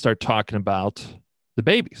they start talking about the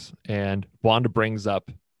babies. And Wanda brings up,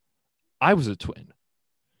 I was a twin,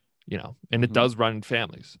 and it does run in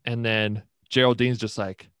families. And then Geraldine's just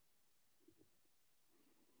like,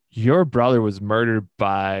 your brother was murdered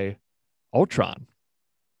by Ultron.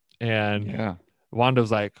 And Wanda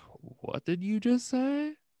was like, what did you just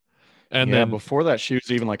say? And then before that, she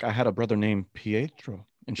was even like, I had a brother named Pietro.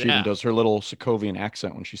 And she even does her little Sokovian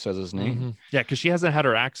accent when she says his name. Mm-hmm. Yeah, because she hasn't had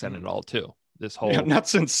her accent at all, too. This whole not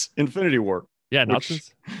since Infinity War. Yeah, not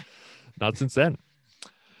since then.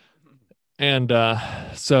 And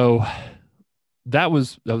so that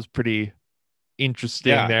was pretty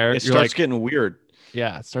interesting Yeah, there. it You're starts like, getting weird.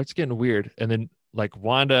 yeah, it starts getting weird. And then like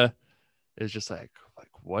Wanda is just like,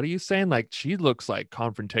 what are you saying? Like she looks like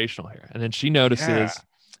confrontational here. And then she Yeah. notices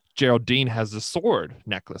Geraldine has a sword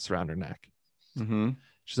necklace around her neck. Mm-hmm.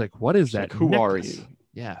 She's like, what is She's like, that who are necklace? you?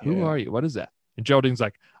 Yeah, who Yeah. are you? What is that? And Geraldine's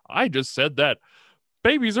like, I just said that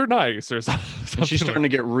babies are nice or something. And she's starting to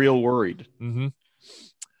get real worried. Mm-hmm.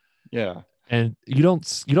 Yeah. And you don't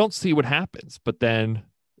see what happens, but then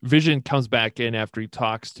Vision comes back in after he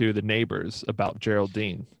talks to the neighbors about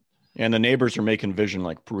Geraldine. And the neighbors are making Vision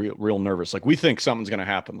like real nervous. Like we think something's gonna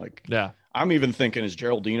happen. Like Yeah. I'm even thinking, is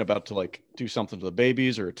Geraldine about to like do something to the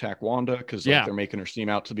babies or attack Wanda? Because like Yeah. they're making her seem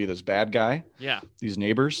out to be this bad guy. Yeah. These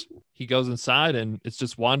neighbors. He goes inside and it's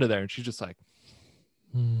just Wanda there, and she's just like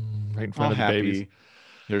right in front All of the babies. happy.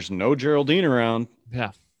 There's no Geraldine around.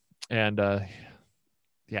 Yeah. And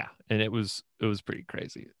yeah, and it was pretty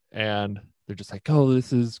crazy. And they're just like, oh,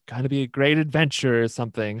 this is gonna be a great adventure or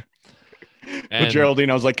something. With Geraldine,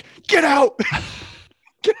 I was like, get out.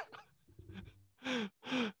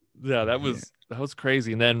 Yeah, that was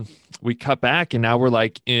crazy. And then we cut back and now we're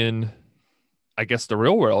like in, I guess, the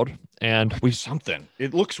real world. And we Something.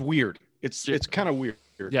 It looks weird. It's kind of weird.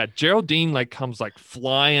 yeah, Geraldine like comes like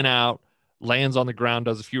flying out, lands on the ground,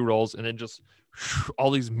 does a few rolls, and then just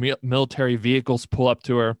all these military vehicles pull up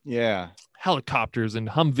to her, Yeah. helicopters and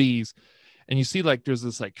Humvees, and you see like there's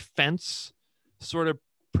this like fence sort of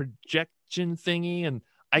projection thingy, and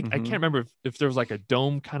I can't remember if there was like a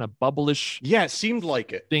dome kind of bubblish Yeah, it seemed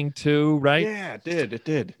like it. thing too, right? Yeah, it did. It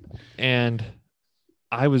did. And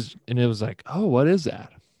it was like, oh, what is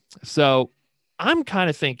that? So I'm kind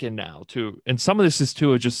of thinking now too, and some of this is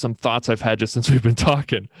too just some thoughts I've had just since we've been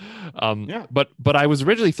talking. Yeah. But I was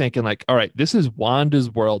originally thinking like, all right, this is Wanda's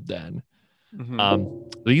world then.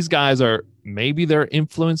 These guys are maybe they're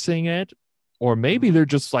influencing it, or maybe they're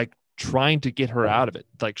just like trying to get her out of it.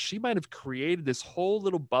 Like she might have created this whole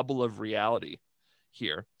little bubble of reality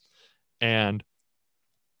here, and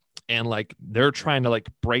like they're trying to like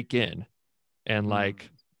break in and like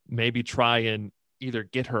maybe try and either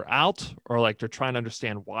get her out, or like they're trying to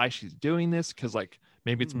understand why she's doing this, because like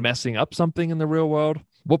maybe it's messing up something in the real world.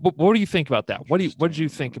 What do you think about that? What did you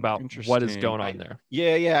think about what is going on there?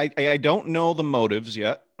 Yeah. I don't know the motives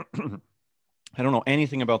yet. I don't know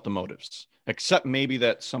anything about the motives, except maybe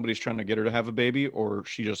that somebody's trying to get her to have a baby, or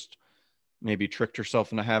she just maybe tricked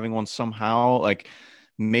herself into having one somehow. Like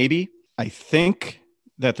maybe I think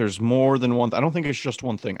that there's more than one. I don't think it's just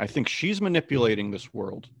one thing. I think she's manipulating this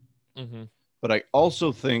world. But I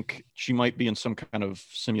also think she might be in some kind of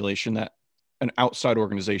simulation that an outside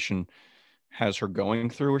organization has her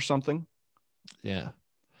going through or something. Yeah.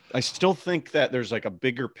 I still think that there's like a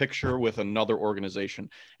bigger picture with another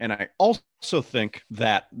organization. And I also think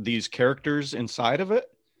that these characters inside of it,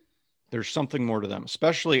 there's something more to them,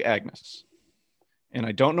 especially Agnes. And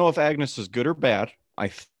I don't know if Agnes is good or bad.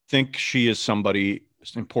 I think she is somebody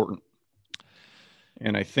important.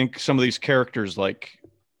 And I think some of these characters like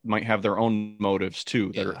might have their own motives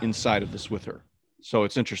too that are inside of this with her. So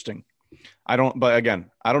it's interesting. But again,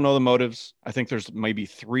 I don't know the motives. I think there's maybe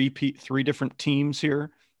three different teams here.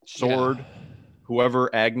 Sword,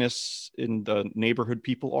 whoever Agnes in the neighborhood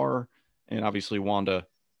people are, and obviously Wanda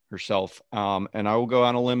herself. And I will go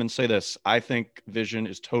on a limb and say this. I think Vision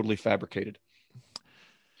is totally fabricated.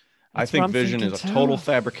 I think Vision is a total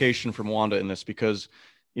fabrication from Wanda in this, because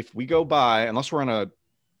if we go by, unless we're on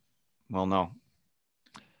no.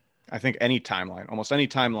 I think almost any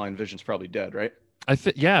timeline, Vision's probably dead, right? I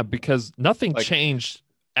think, because nothing changed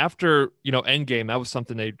after, Endgame. That was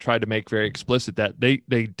something they tried to make very explicit, that they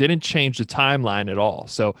didn't change the timeline at all.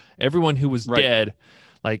 So everyone who was dead,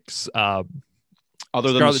 like other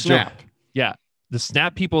than the Snap. The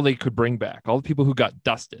Snap people they could bring back. All the people who got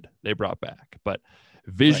dusted, they brought back. But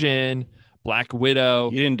Vision, Black Widow,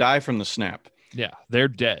 he didn't die from the Snap. Yeah, they're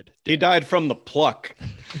dead. He died from the pluck.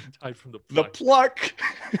 Died from the pluck.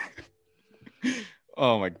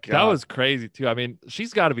 Oh my god, that was crazy too. I mean,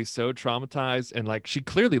 she's got to be so traumatized, and like she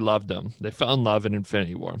clearly loved him. They fell in love in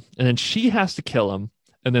Infinity War, and then she has to kill him,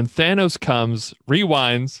 and then Thanos comes,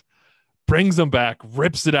 rewinds, brings him back,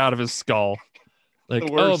 rips it out of his skull. Like,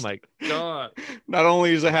 oh my god! Not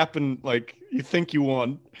only does it happen, like you think you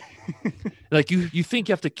won, like you think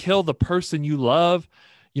you have to kill the person you love.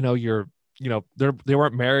 They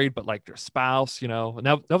weren't married, but like their spouse. And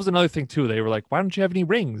that was another thing too. They were like, why don't you have any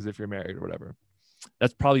rings if you're married or whatever?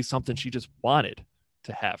 That's probably something she just wanted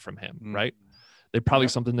to have from him, right? They probably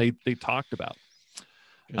something they talked about.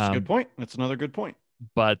 That's a good point. That's another good point.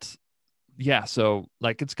 But so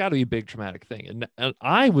like it's got to be a big traumatic thing. And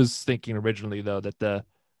I was thinking originally though that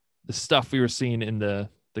the stuff we were seeing in the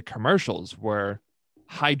commercials where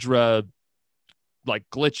Hydra like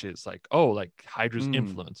glitches, like, oh, like Hydra's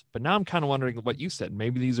influence. But now I'm kind of wondering what you said.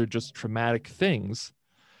 Maybe these are just traumatic things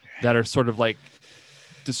that are sort of like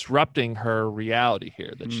disrupting her reality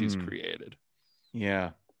here that she's created.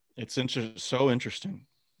 Yeah, it's so interesting.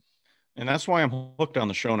 And that's why I'm hooked on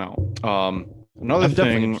the show now. Another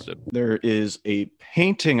thing, there is a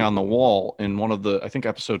painting on the wall in one of the, I think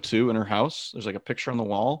episode 2 in her house. There's like a picture on the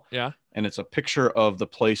wall. Yeah. And it's a picture of the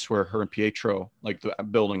place where her and Pietro, like the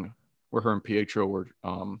building where her and Pietro were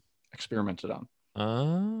experimented on.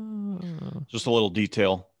 Just a little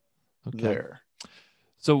detail there.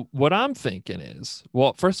 So what I'm thinking is,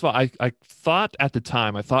 well, first of all, I thought at the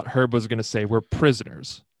time, I thought Herb was going to say we're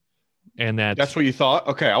prisoners. And that's what you thought?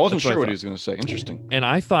 Okay, I wasn't sure what he was going to say. Interesting. And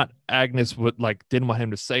I thought Agnes didn't want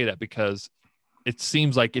him to say that because it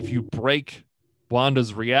seems like if you break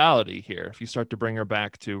Wanda's reality here, if you start to bring her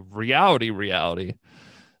back to reality,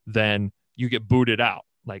 then you get booted out,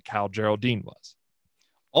 like how Geraldine was.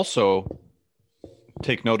 Also,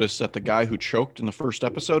 take notice that the guy who choked in the first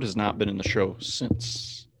episode has not been in the show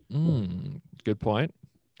since. Good point.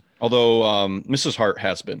 Although Mrs. Hart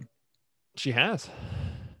has been. She has.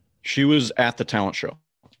 She was at the talent show.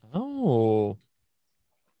 Oh.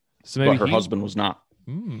 So maybe but her husband was not.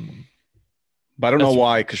 But I don't know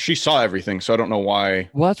why, because she saw everything, so I don't know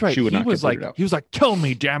why. Well, that's right. She would not get booted out. He was like, "Tell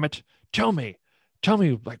me, damn it, tell me,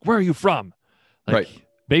 like, where are you from?" Like, right.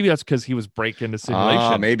 Maybe that's because he was breaking the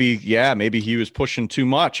simulation. Maybe he was pushing too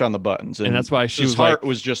much on the buttons, and that's why his heart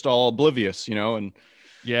was just all oblivious, and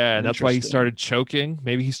and that's why he started choking.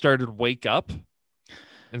 Maybe he started to wake up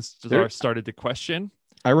and started to question.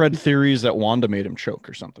 I read theories that Wanda made him choke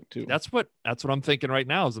or something too. That's what I'm thinking right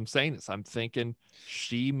now as I'm saying this. I'm thinking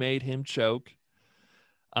she made him choke.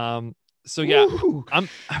 So yeah,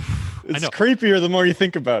 it's creepier the more you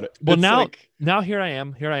think about it. Well, now here I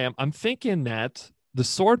am. I'm thinking that the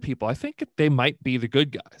sword people, I think they might be the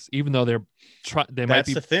good guys, even though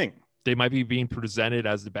that's the thing. They might be being presented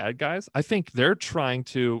as the bad guys. I think they're trying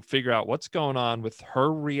to figure out what's going on with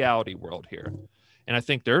her reality world here. And I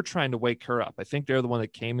think they're trying to wake her up. I think they're the one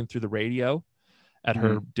that came in through the radio at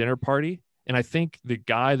her dinner party. And I think the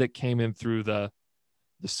guy that came in through the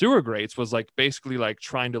sewer grates was like basically like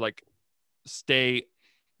trying to like stay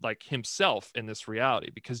like himself in this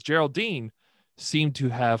reality, because Geraldine seemed to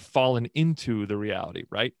have fallen into the reality,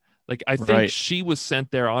 right? Like I think she was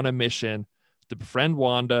sent there on a mission to befriend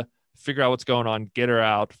Wanda, figure out what's going on, get her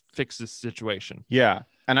out, fix this situation. Yeah.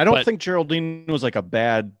 And I don't think Geraldine was like a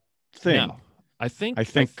bad thing. No. I think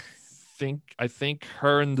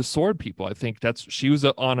her and the sword people, I think she was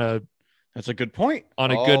on a good point. On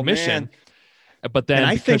a good mission. But then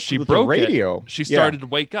I think she broke radio, she started to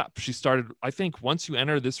wake up. I think once you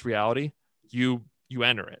enter this reality, you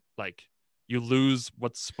enter it. Like you lose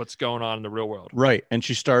what's going on in the real world. Right. And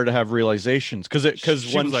she started to have realizations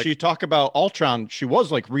because when she talked about Ultron, she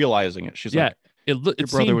was like realizing it. She's like, your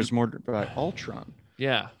brother was more by Ultron.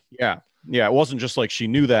 Yeah. Yeah. Yeah. It wasn't just like she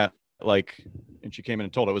knew that, like, and she came in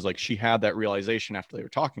and told it was like she had that realization after they were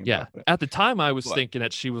talking about it. At the time I was thinking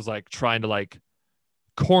that she was like trying to like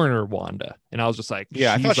corner Wanda, and I was just like,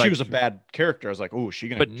 I thought she was a bad character. I was like, oh, is she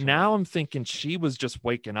gonna? But now I'm thinking she was just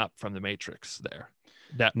waking up from the Matrix there,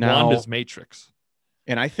 Wanda's Matrix.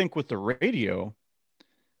 And I think with the radio,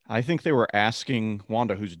 I think they were asking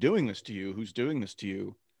Wanda, who's doing this to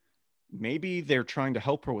you? Maybe they're trying to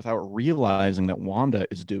help her without realizing that Wanda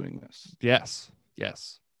is doing this. Yes.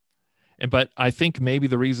 But I think maybe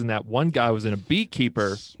the reason that one guy was in a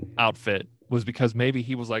beekeeper outfit was because maybe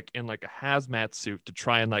he was like in like a hazmat suit to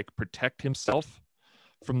try and like protect himself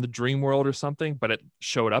from the dream world or something, but it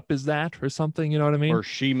showed up as that or something. You know what I mean? Or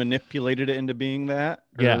she manipulated it into being that.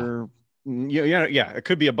 Yeah. It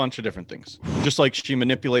could be a bunch of different things. Just like she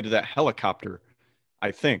manipulated that helicopter,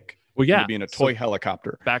 I think. Well, yeah. Into being a toy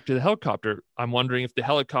helicopter. Back to the helicopter. I'm wondering if the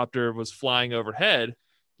helicopter was flying overhead,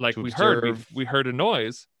 like we heard a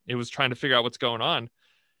noise. It was trying to figure out what's going on.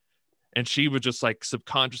 And she would just like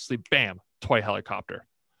subconsciously, bam, toy helicopter,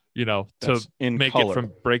 to make it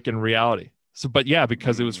from breaking reality. So, but yeah,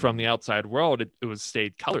 because it was from the outside world, it was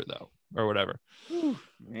stayed color though, or whatever. Ooh,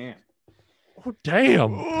 man. Oh,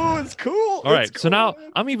 damn. Oh, it's cool. All right. So now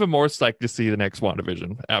I'm even more psyched to see the next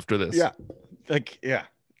WandaVision after this. Yeah.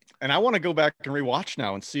 And I want to go back and rewatch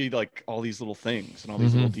now and see like all these little things and all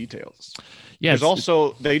these little details. Yeah. There's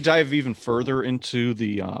also, they dive even further into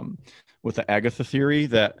the, with the Agatha theory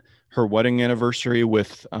that her wedding anniversary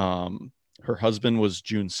with her husband was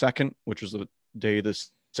June 2nd, which was the day the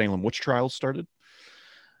Salem witch trials started.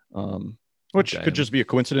 Which could just be a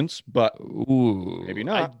coincidence, but maybe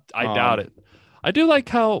not. I doubt it. I do like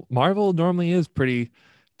how Marvel normally is pretty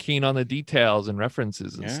keen on the details and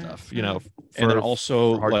references and stuff, you know, and then for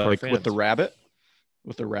also hardcore like fans. with the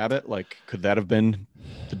rabbit, like could that have been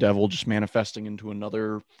the devil just manifesting into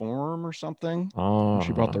another form or something when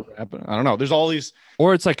she brought the rabbit? I don't know. There's all these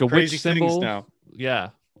Or it's like a crazy witch things symbol. now. Yeah.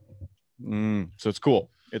 So it's cool.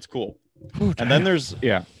 It's cool. Ooh, And then there's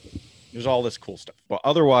all this cool stuff. But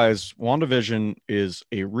otherwise, WandaVision is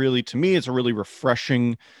to me, it's a really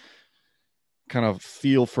refreshing kind of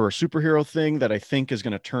feel for a superhero thing that I think is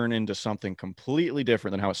going to turn into something completely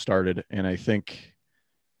different than how it started. And I think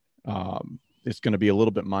it's going to be a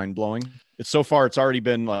little bit mind blowing. It's already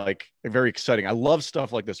been like very exciting. I love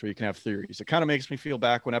stuff like this where you can have theories. It kind of makes me feel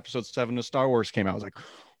back when episode 7 of Star Wars came out. I was like,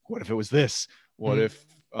 what if it was this? What if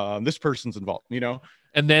this person's involved, you know?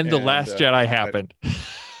 And then The Last Jedi happened.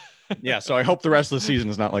 Yeah, so I hope the rest of the season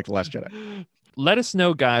is not like The Last Jedi. Let us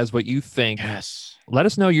know, guys, what you think. Yes. Let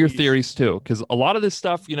us know your theories too, because a lot of this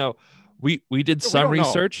stuff, you know, we did some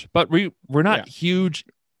research, but we're not huge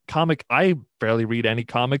comic. I barely read any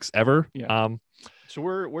comics ever. Yeah. So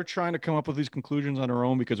we're trying to come up with these conclusions on our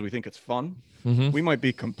own because we think it's fun. Mm-hmm. We might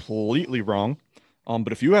be completely wrong,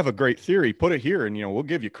 but if you have a great theory, put it here, and we'll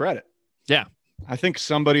give you credit. Yeah. I think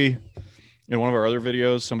somebody in one of our other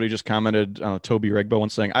videos, somebody just commented, Toby Regbo,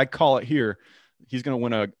 once saying, "I call it here. He's going to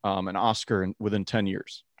win an Oscar within 10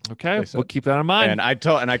 years." Okay, we'll keep that in mind. And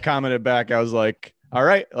I commented back. I was like, "All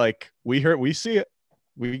right, like we see it.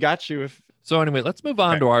 We got you." So anyway, let's move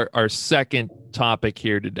on to our second topic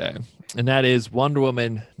here today, and that is Wonder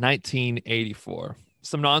Woman 1984.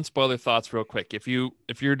 Some non-spoiler thoughts real quick. If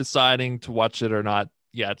you're deciding to watch it or not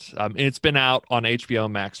yet, it's been out on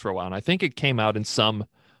HBO Max for a while, and I think it came out in some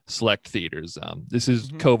select theaters. This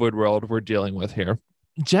is COVID world we're dealing with here.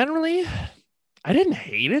 Generally, I didn't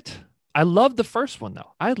hate it. I loved the first one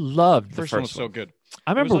though. I loved the first one. Was so good.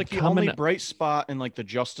 I remember it was like the only bright spot in like the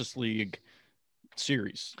Justice League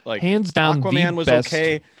series. Like hands down, Aquaman was best.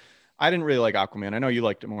 okay. I didn't really like Aquaman. I know you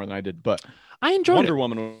liked it more than I did, but I enjoyed Wonder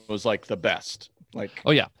Woman was like the best. Like,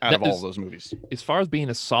 out of all those movies. As far as being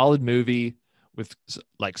a solid movie with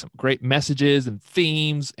like some great messages and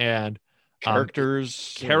themes and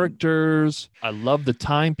characters. I love the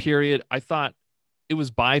time period. I thought it was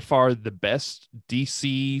by far the best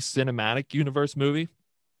DC cinematic universe movie.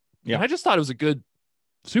 Yeah. And I just thought it was a good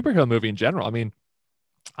superhero movie in general. I mean,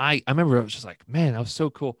 I remember it was just like, man, that was so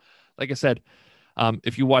cool. Like I said,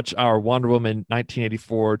 if you watch our Wonder Woman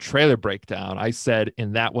 1984 trailer breakdown, I said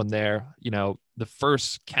in that one there, the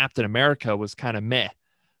first Captain America was kind of meh,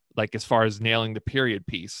 like as far as nailing the period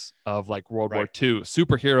piece of like World War II,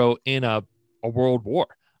 superhero in a world war.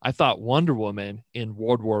 I thought Wonder Woman in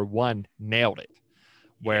World War I nailed it,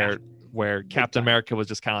 where Captain America was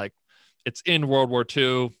just kind of like, it's in World War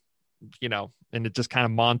II, and it just kind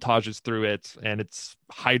of montages through it, and it's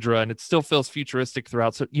Hydra, and it still feels futuristic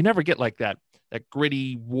throughout. So you never get like that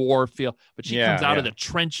gritty war feel, but she comes out of the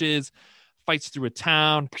trenches, fights through a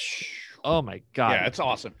town. Oh my God. Yeah, it's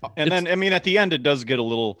awesome. And then, I mean, at the end, it does get a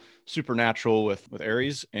little supernatural with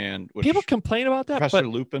Ares, and people complain about that, Professor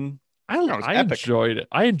Lupin. I enjoyed it.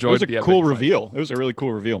 I enjoyed it. It was a cool reveal. It was a really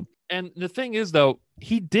cool reveal. And the thing is, though,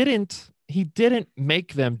 he didn't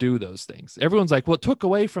make them do those things. Everyone's like, well, it took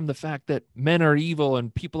away from the fact that men are evil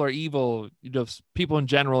and people are evil, people in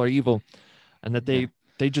general are evil, and that they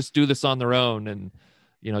just do this on their own, and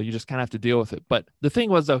you just kind of have to deal with it. But the thing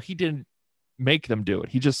was, though, he didn't make them do it.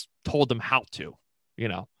 He just told them how to,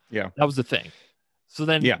 that was the thing. So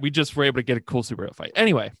then we just were able to get a cool superhero fight.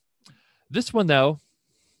 Anyway, this one though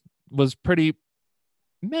was pretty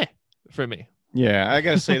meh for me. Yeah, I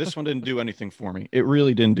gotta say this one didn't do anything for me. It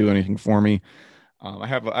really didn't do anything for me. I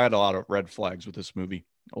had a lot of red flags with this movie.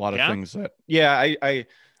 A lot of things that I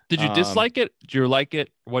did you dislike it? Did you like it?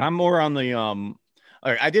 What? I'm more on the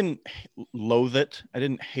I didn't loathe it. I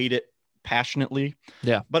didn't hate it passionately.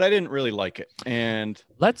 Yeah, but I didn't really like it. And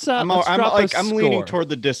I'm leaning toward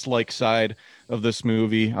the dislike side of this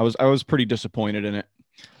movie. I was pretty disappointed in it.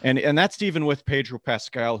 And that's even with Pedro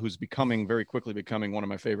Pascal, who's very quickly becoming one of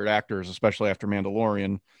my favorite actors, especially after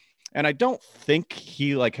Mandalorian. And I don't think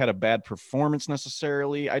he had a bad performance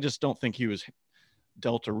necessarily. I just don't think he was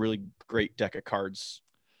dealt a really great deck of cards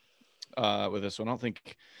with this one.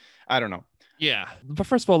 I don't know. Yeah. But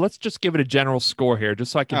first of all, let's just give it a general score here,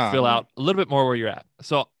 just so I can fill out a little bit more where you're at.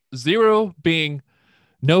 So 0 being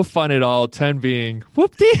no fun at all, 10 being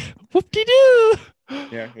whoop-de-doo.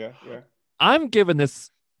 Yeah. I'm giving this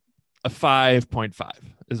a 5.5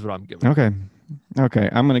 is what I'm giving. Okay.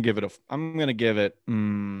 I'm going to give it,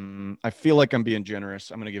 I feel like I'm being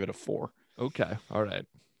generous. I'm going to give it a 4. Okay. All right.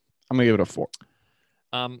 I'm going to give it a 4.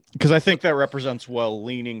 Because I think that represents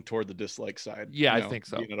leaning toward the dislike side. Yeah, I think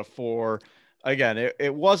so. Being at a 4. Again,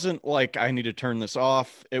 it wasn't like I need to turn this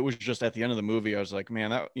off. It was just at the end of the movie, I was like,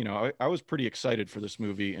 man, that I was pretty excited for this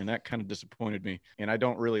movie, and that kind of disappointed me. And I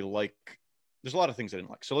don't really like. There's a lot of things I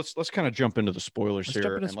didn't like. So let's kind of jump into the spoilers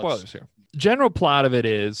here. General plot of it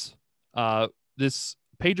is, this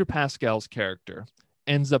Pedro Pascal's character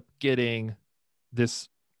ends up getting this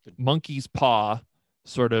monkey's paw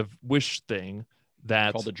sort of wish thing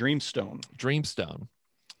that's called the Dreamstone.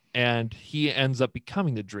 And he ends up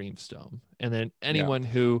becoming the Dreamstone. And then anyone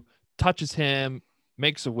who touches him,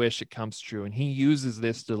 makes a wish, it comes true. And he uses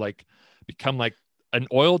this to like become like an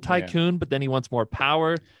oil tycoon, but then he wants more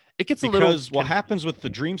power. It gets because what happens with the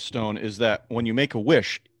Dreamstone is that when you make a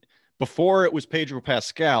wish, before it was Pedro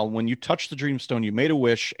Pascal, when you touched the Dreamstone, you made a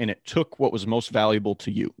wish and it took what was most valuable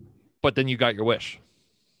to you. But then you got your wish.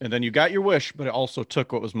 And then you got your wish, but it also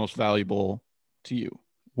took what was most valuable to you,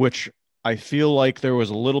 which I feel like there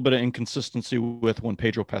was a little bit of inconsistency with when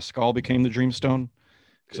Pedro Pascal became the Dreamstone,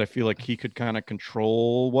 because I feel like he could kind of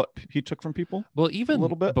control what he took from people. Well, even a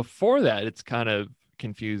little bit before that, it's kind of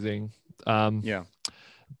confusing. Yeah.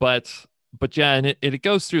 But yeah, and it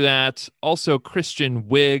goes through that. Also, Kristen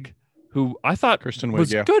Wiig, who I thought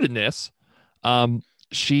was good in this.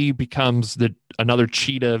 She becomes another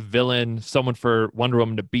cheetah villain, someone for Wonder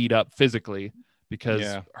Woman to beat up physically,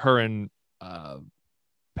 because her and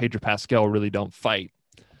Pedro Pascal really don't fight.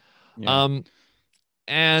 Yeah.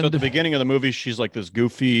 And so at the beginning of the movie, she's like this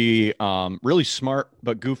goofy, really smart,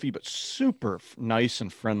 but goofy, but super nice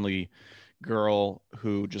and friendly girl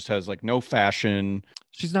who just has like no fashion.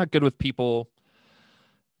 She's not good with people,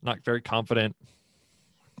 not very confident.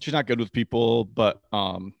 She's not good with people, but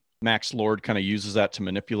Max Lord kind of uses that to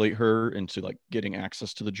manipulate her into like getting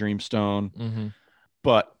access to the Dreamstone. Mm-hmm.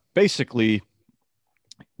 But basically,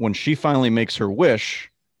 when she finally makes her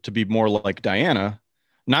wish to be more like Diana,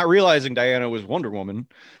 not realizing Diana was Wonder Woman,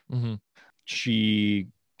 she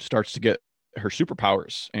starts to get her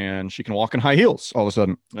superpowers, and she can walk in high heels all of a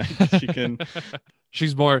sudden.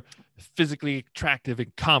 She's more physically attractive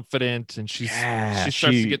and confident, and she starts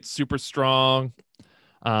to get super strong.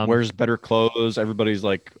 Wears better clothes. Everybody's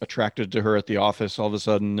like attracted to her at the office all of a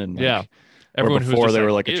sudden, and everyone before they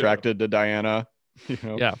were like attracted to Diana.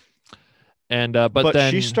 And but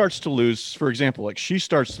then she starts to lose, for example, like she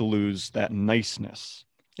starts to lose that niceness.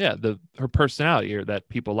 Yeah, her personality, or that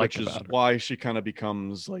people like about her. Which is why she kind of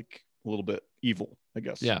becomes like a little bit evil, I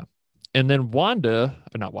guess. Yeah. And then Wonder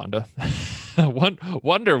Woman,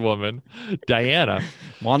 Diana.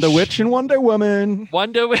 Wanda Witch and Wonder Woman.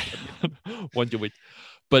 Wonder Witch.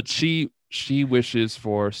 But she wishes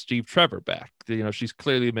for Steve Trevor back. She's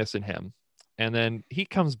clearly missing him. And then he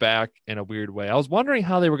comes back in a weird way. I was wondering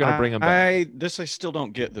how they were going to bring him back. I still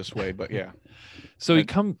don't get this way, but yeah. So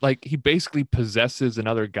he basically possesses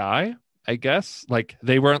another guy, I guess. Like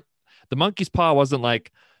the monkey's paw wasn't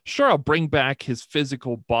like, sure, I'll bring back his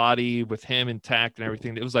physical body with him intact and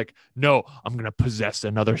everything. It was like, no, I'm going to possess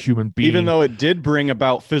another human being. Even though it did bring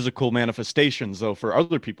about physical manifestations, though, for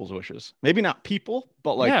other people's wishes. Maybe not people,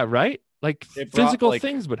 but like... Yeah, right? Like physical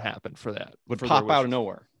things would happen for that. Would pop out of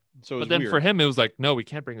nowhere. So but then weird. For him, it was like, no, we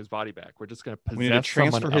can't bring his body back. We're just going to possess someone else. We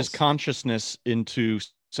need to transfer his consciousness into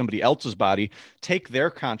somebody else's body, take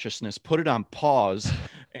their consciousness, put it on pause,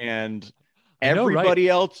 and everybody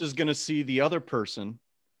else is going to see the other person.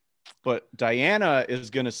 But Diana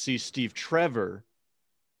is going to see Steve Trevor,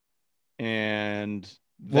 and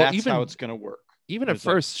that's how it's going to work. Even at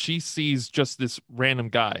first, she sees just this random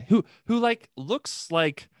guy who like looks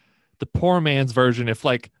like the poor man's version. If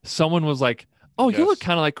like someone was like, oh, you look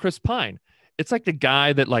kind of like Chris Pine. It's like the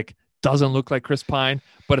guy that like doesn't look like Chris Pine,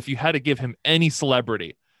 but if you had to give him any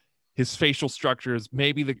celebrity, his facial structure is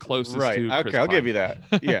maybe the closest to Chris Okay, I'll give you that.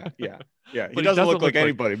 Yeah. He doesn't look like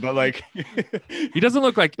anybody, but like he doesn't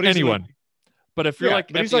look like anyone. But if you're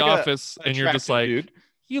like at the office and you're just like, dude,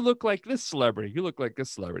 you look like this celebrity, you look like this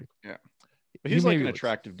celebrity. Yeah, but he's like an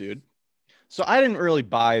attractive dude. So I didn't really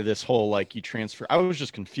buy this whole like you transfer. I was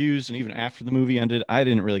just confused, and even after the movie ended, I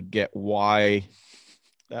didn't really get why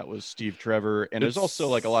that was Steve Trevor. And there's also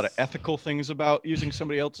like a lot of ethical things about using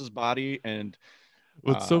somebody else's body. And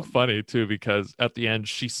it's so funny too, because at the end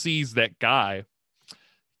she sees that guy,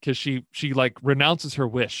 because she like renounces her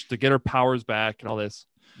wish to get her powers back and all this.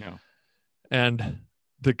 Yeah. And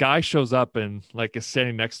the guy shows up and like is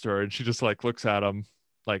standing next to her, and she just like looks at him,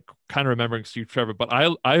 like kind of remembering Steve Trevor. But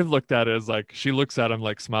I've looked at it as like she looks at him,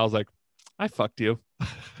 like smiles, like, I fucked you.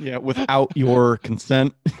 Yeah, without your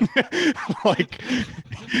consent. Like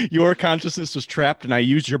your consciousness was trapped and I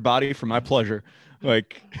used your body for my pleasure.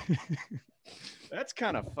 Like That's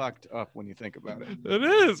kind of fucked up when you think about it. It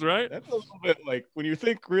is, right? That's a little bit like when you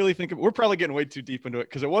really think of it. We're probably getting way too deep into it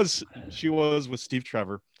because she was with Steve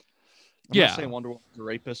Trevor. I'm not saying Wonder Woman's a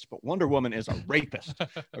rapist, but Wonder Woman is a rapist.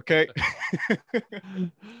 Okay.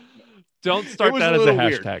 Don't start that as a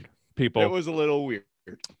hashtag, weird. People. It was a little weird.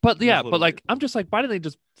 But yeah, but like, weird. I'm just like, why didn't they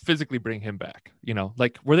just physically bring him back? You know,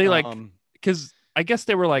 like, were they like, because I guess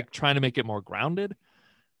they were like trying to make it more grounded,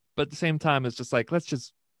 but at the same time, it's just like,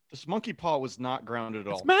 this monkey paw was not grounded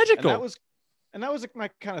at all. It's magical. And that was my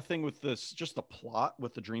kind of thing with this, just the plot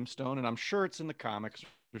with the Dreamstone. And I'm sure it's in the comics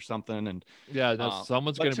or something. And yeah,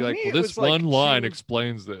 someone's going to be like, well, this one line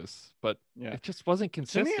explains this, but it just wasn't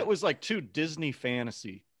consistent. To me, it was like too Disney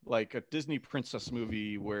fantasy, like a Disney princess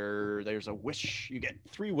movie where there's a wish, you get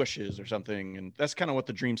 3 wishes or something. And that's kind of what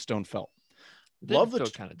the Dreamstone felt. Love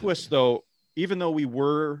the twist, though. Even though we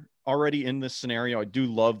were already in this scenario, I do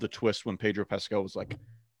love the twist when Pedro Pascal was like,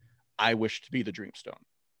 I wish to be the Dreamstone.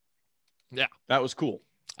 Yeah. That was cool.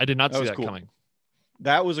 I did not see that coming.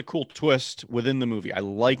 That was a cool twist within the movie. I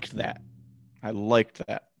liked that.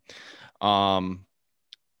 Some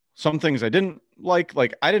things I didn't like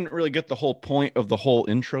I didn't really get the whole point of the whole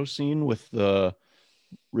intro scene with the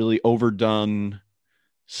really overdone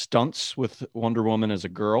stunts with Wonder Woman as a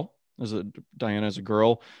girl, Diana as a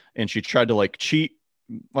girl, and she tried to like cheat,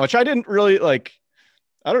 which I didn't really like.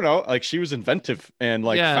 I don't know, like she was inventive and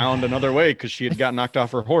found another way because she had got knocked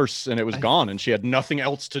off her horse and it was gone and she had nothing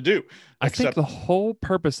else to do. I think the whole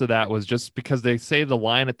purpose of that was just because they say the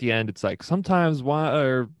line at the end. It's like, sometimes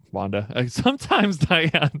Wanda, sometimes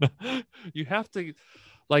Diana, you have to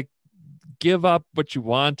like give up what you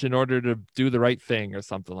want in order to do the right thing or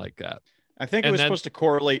something like that. I think it was supposed to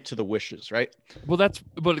correlate to the wishes, right? Well,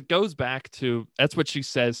 but it goes back to, that's what she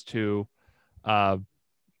says to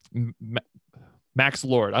Max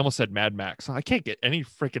Lord. I almost said Mad Max. I can't get any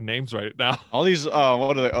freaking names right now. All these what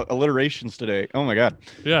are the alliterations today? Oh my god.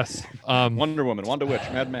 Yes. Wonder Woman, Wanda Witch,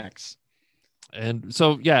 Mad Max. And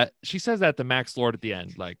so yeah, she says that to Max Lord at the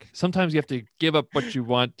end. Like, sometimes you have to give up what you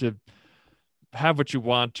want to have what you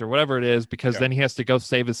want or whatever it is, because then he has to go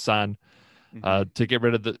save his son to get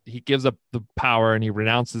rid of he gives up the power and he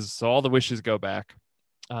renounces, so all the wishes go back.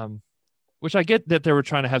 Which I get that they were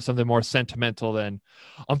trying to have something more sentimental than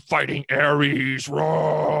I'm fighting Ares,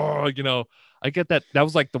 raw. You know, I get that. That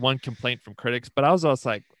was like the one complaint from critics, but I was also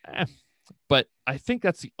like, But I think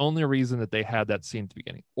that's the only reason that they had that scene at the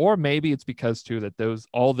beginning. Or maybe it's because too that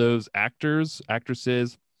all those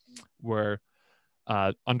actresses were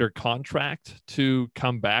under contract to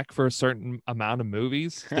come back for a certain amount of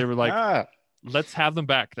movies. They were like, let's have them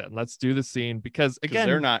back then. Let's do the scene, because again,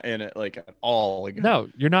 they're not in it like at all. Like, no,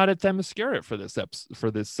 you're not at Themyscira for this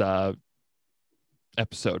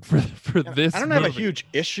episode for this. I don't have a huge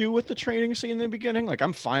issue with the training scene in the beginning. Like,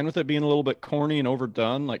 I'm fine with it being a little bit corny and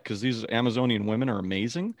overdone. Like, because these Amazonian women are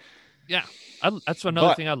amazing. Yeah, that's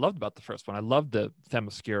another thing I loved about the first one. I loved the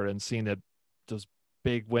Themyscira and seeing those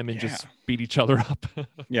big women just beat each other up.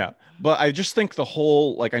 Yeah, but I just think the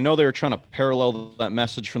whole, like, I know they were trying to parallel that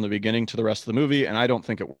message from the beginning to the rest of the movie, and I don't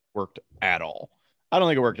think it worked at all. I don't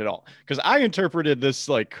think it worked at all, because I interpreted this,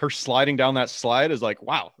 like, her sliding down that slide as like,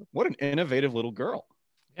 wow, what an innovative little girl.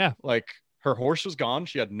 Yeah, like, her horse was gone,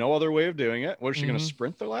 she had no other way of doing it. What is she going to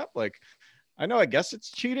sprint the lap? Like, I guess it's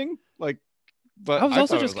cheating, like, but I was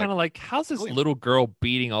also just kind of like, how's this little girl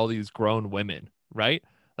beating all these grown women, right?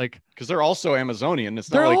 Like, because they're also Amazonian.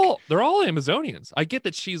 They're all Amazonians. I get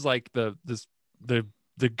that she's like the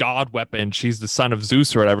god weapon. She's the son of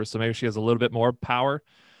Zeus or whatever. So maybe she has a little bit more power.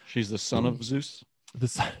 She's the son of Zeus.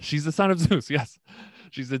 She's the son of Zeus. Yes,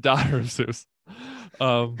 she's the daughter of Zeus.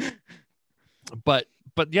 But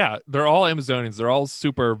yeah, they're all Amazonians. They're all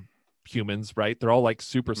super humans, right? They're all like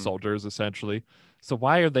super soldiers essentially. So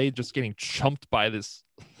why are they just getting chumped by this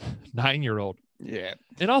 9-year-old? Yeah.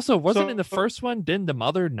 And also, wasn't in the first one, didn't the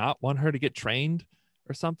mother not want her to get trained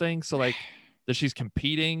or something? So like that she's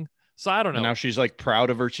competing. So I don't know. And now she's like proud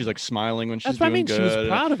of her. She's like smiling when she's doing good. She was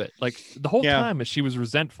proud of it. Like the whole time she was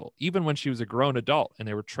resentful, even when she was a grown adult and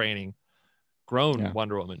they were training grown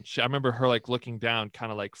Wonder Woman. I remember her like looking down,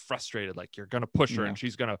 kind of like frustrated, like you're going to push her and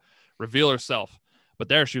she's going to reveal herself. But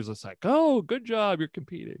there she was just like, oh, good job, you're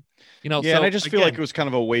competing. You know, and I just feel like it was kind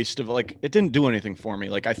of a waste of, like, it didn't do anything for me.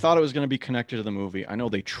 Like, I thought it was going to be connected to the movie. I know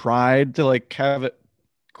they tried to like have it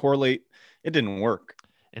correlate. It didn't work.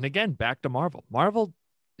 And again, back to Marvel. Marvel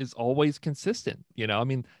is always consistent. You know, I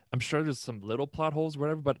mean, I'm sure there's some little plot holes or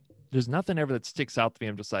whatever, but there's nothing ever that sticks out to me.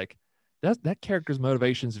 I'm just like, that character's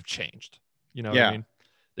motivations have changed. You know what I mean?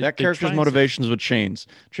 That character's motivations would change.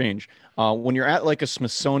 When you're at like a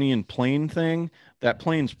Smithsonian plane thing, that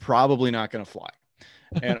plane's probably not going to fly.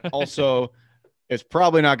 And also, it's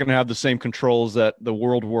probably not going to have the same controls that the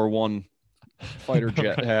World War One fighter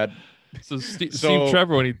jet Right. had. So Steve So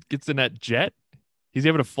Trevor, when he gets in that jet, he's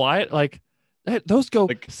able to fly it. Like those go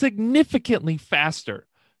like, significantly faster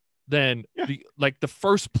than yeah, the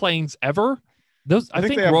first planes ever. Those I I think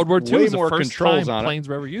they think have World War II way was the more first controls time on it. planes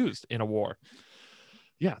were ever used in a war.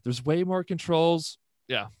 Yeah, there's way more controls.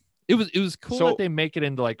 Yeah, it was cool that So they make it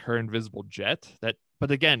into like her invisible jet.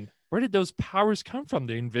 But again, where did those powers come from?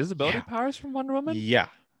 The invisibility yeah, powers from Wonder Woman? yeah,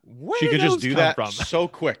 Where she did could just those do come that from? so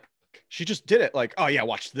quick. She just did it. Like, oh yeah,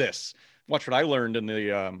 watch this. Watch what I learned in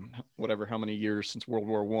the whatever how many years since World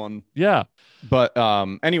War One. Yeah. But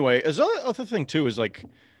anyway, as other thing too is like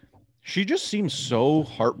she just seems so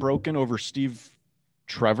heartbroken over Steve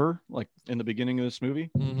Trevor, like in the beginning of this movie.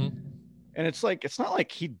 Mm-hmm. And it's like it's not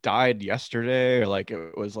like he died yesterday or like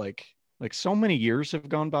it was like so many years have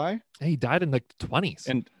gone by. He died in the 20s.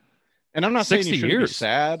 And I'm not saying you 60 shouldn't be years.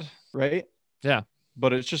 sad, right? Yeah.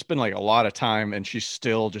 But it's just been like a lot of time and she's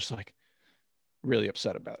still just like really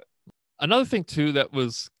upset about it. Another thing too that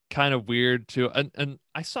was kind of weird too, and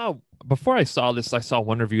I saw before I saw this, I saw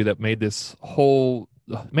one review that made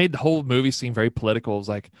the whole movie seem very political. It was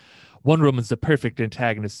like Wonder Woman's the perfect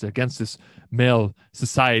antagonist against this male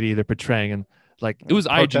society they're portraying, and like it was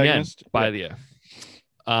IGN by the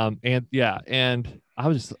and yeah, and I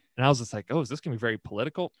was just like, oh, is this gonna be very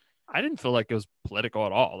political? I didn't feel like it was political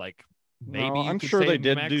at all. Like maybe No, you I'm could sure say they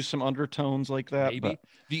did Max, do some undertones like that, maybe. but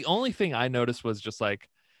The only thing I noticed was just like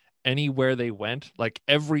anywhere they went, like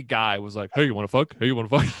every guy was like, "Hey, you want to fuck? Hey, you want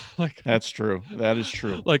to fuck?" Like that's true. That is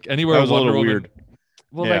true. like anywhere That was a Wonder little Woman. weird.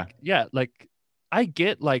 Well, Yeah. like yeah, like I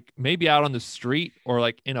get like maybe out on the street or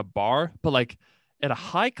like in a bar, but like at a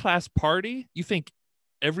high class party, you think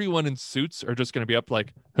everyone in suits are just gonna be up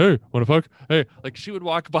like, "Hey, want to fuck? Hey," like she would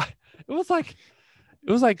walk by. It was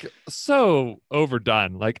like so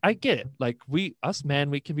overdone. Like I get it. Like us men,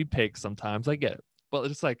 we can be pigs sometimes. I get it, but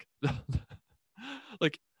it's like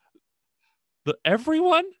like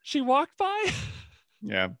everyone she walked by.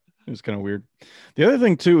 Yeah. It was kind of weird. The other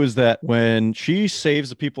thing too is that when she saves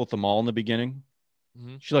the people at the mall in the beginning,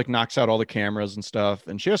 Mm-hmm. she like knocks out all the cameras and stuff,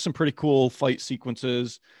 and she has some pretty cool fight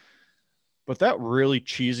sequences. But that really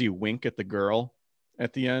cheesy wink at the girl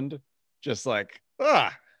at the end, just like,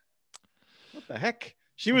 what the heck?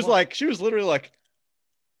 She was literally like,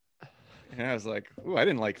 and I was like, ooh, I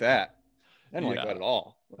didn't like that. I didn't like that at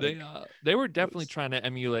all. Like, They were definitely trying to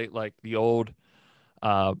emulate like the old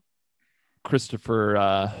uh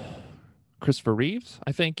Christopher Reeves,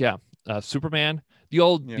 I think. Yeah. Superman. The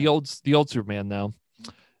old Superman though.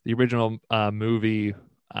 The original movie,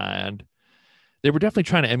 and they were definitely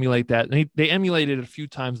trying to emulate that. And they emulated it a few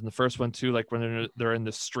times in the first one too, like when they're in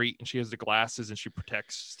the street and she has the glasses and she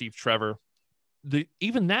protects Steve Trevor.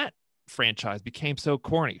 Even that franchise became so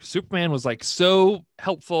corny. Superman was like so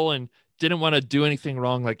helpful and didn't want to do anything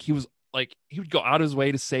wrong. Like he would go out of his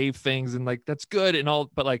way to save things, and like that's good and all,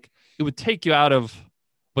 but like it would take you out of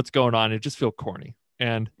what's going on. It just feel corny.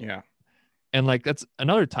 yeah. And like that's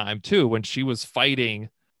another time too when she was fighting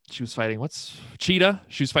what's Cheetah?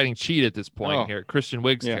 She was fighting Cheetah at this point here, Christian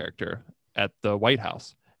Wiig's character at the White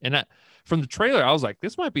House. And from the trailer, I was like,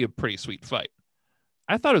 this might be a pretty sweet fight.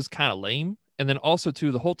 I thought it was kind of lame. And then also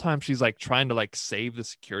too, the whole time she's like trying to like save the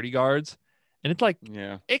security guards, and it's like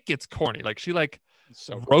it gets corny. Like she like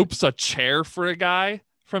ropes a chair for a guy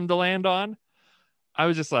from to land on. I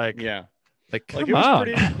was just like, like come it was on.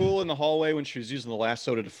 pretty cool in the hallway when she was using the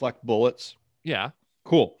lasso to deflect bullets. Yeah,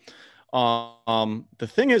 cool. The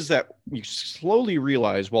thing is that you slowly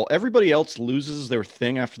realize while everybody else loses their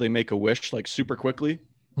thing after they make a wish, like super quickly,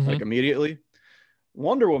 like immediately,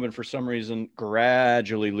 Wonder Woman, for some reason,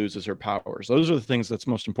 gradually loses her powers. Those are the things that's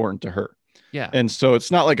most important to her. Yeah. And so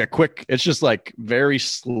it's not like a quick, it's just like very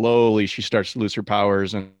slowly she starts to lose her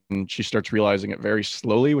powers, and she starts realizing it very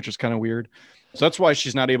slowly, which is kind of weird. So that's why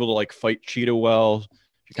she's not able to like fight Cheetah well.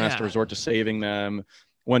 She kind of has to resort to saving them.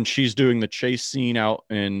 When she's doing the chase scene out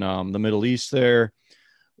in the Middle East there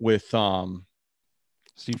with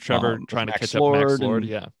Steve Trevor trying to catch up Max Lord.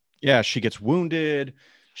 Yeah, she gets wounded.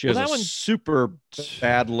 She has a super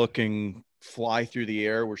bad looking fly through the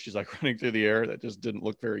air where she's like running through the air. That just didn't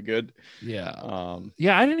look very good. Yeah.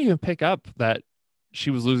 I didn't even pick up that she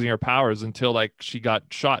was losing her powers until like she got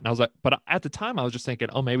shot. And I was like, but at the time I was just thinking,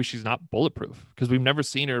 oh, maybe she's not bulletproof, because we've never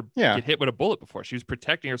seen her get hit with a bullet before. She was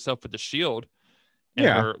protecting herself with the shield and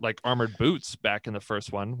her like armored boots back in the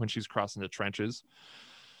first one when she's crossing the trenches.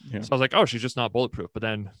 So I was like, oh, she's just not bulletproof. But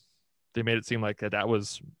then they made it seem like that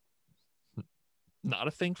was not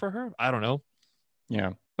a thing for her. I don't know.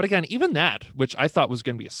 Yeah. But again, even that, which I thought was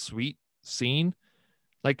going to be a sweet scene,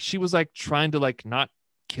 like she was like trying to like not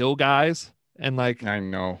kill guys, And like, I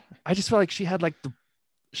know. I just felt like she had like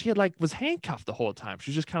was handcuffed the whole time.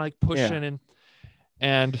 She was just kind of like Yeah. pushing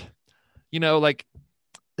and like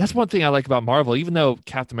that's one thing I like about Marvel, even though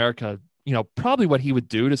Captain America, probably what he would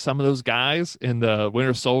do to some of those guys in the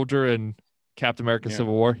Winter Soldier and Captain America Yeah.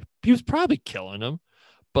 Civil War, he was probably killing them.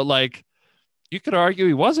 But like, you could argue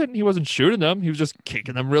he wasn't. He wasn't shooting them. He was just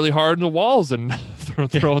kicking them really hard in the walls and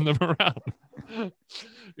throwing them around.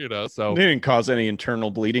 So They didn't cause any internal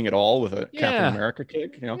bleeding at all with a Captain yeah, America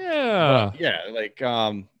kick, yeah, But yeah, like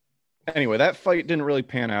anyway, that fight didn't really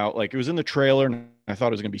pan out. Like, it was in the trailer and I thought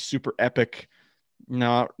it was going to be super epic.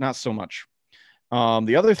 No, not so much.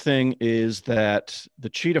 The other thing is that the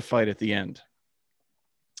cheetah fight at the end,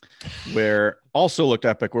 where also looked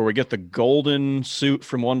epic, where we get the golden suit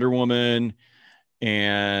from Wonder Woman,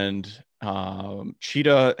 and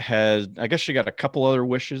Cheetah has, I guess she got a couple other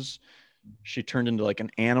wishes. She turned into like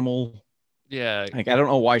an animal. yeah. Like, I don't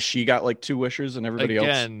know why she got like 2 wishes and everybody else.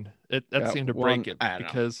 Again, that seemed to break it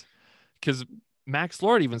because Max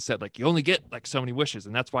Lord even said like you only get like so many wishes,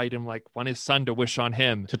 and that's why he didn't like want his son to wish on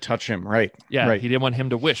him to touch him, right? Yeah, right. He didn't want him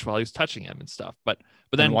to wish while he was touching him and stuff. But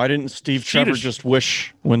then and why didn't Steve Trevor just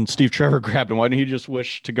wish when Steve Trevor grabbed him? Why didn't he just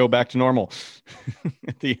wish to go back to normal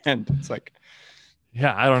at the end? It's like,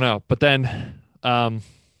 yeah, I don't know. But then,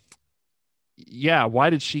 yeah, why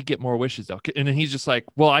did she get more wishes though? And then he's just like,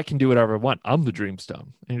 well, I can do whatever I want. I'm the Dreamstone.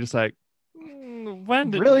 And you're just like,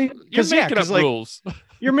 when did really? You're making up rules.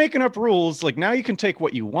 You're making up rules. Like, now you can take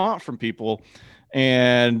what you want from people.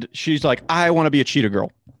 And she's like, I want to be a cheetah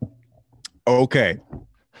girl. Okay.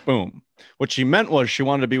 Boom. What she meant was she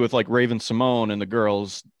wanted to be with like Raven Simone and the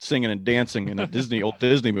girls singing and dancing in a old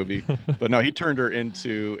Disney movie. But no, he turned her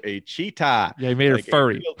into a cheetah. Yeah, he made her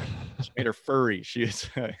furry. He made her furry. She is.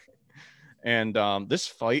 And this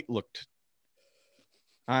fight looked,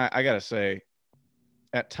 I got to say,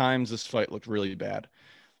 at times this fight looked really bad.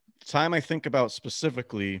 The time I think about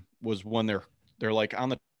specifically was when they're like on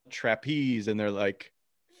the trapeze and they're like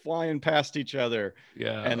flying past each other.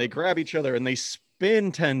 Yeah. And they grab each other and they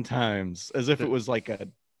spin 10 times as if it was like a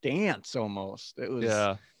dance almost. It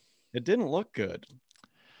was, It didn't look good.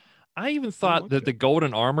 I even thought that the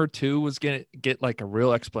golden armor too was gonna get like a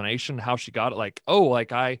real explanation how she got it. Like, oh,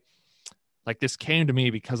 like this came to me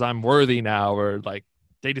because I'm worthy now, or like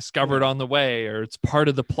they discovered on the way, or it's part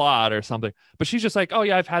of the plot or something. But she's just like, oh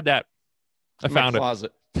yeah, I've had that. I found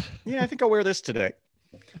it. Yeah, I think I'll wear this today.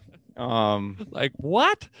 Like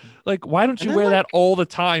what? Like, why don't you wear that all the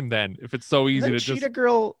time then? If it's so easy to just Cheetah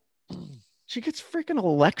Girl, she gets freaking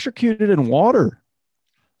electrocuted in water,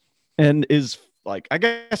 and is like, I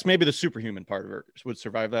guess maybe the superhuman part of her would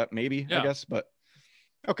survive that. Maybe I guess, but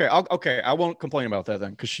okay, I won't complain about that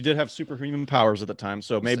then, because she did have superhuman powers at the time,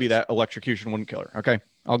 so maybe that electrocution wouldn't kill her. Okay,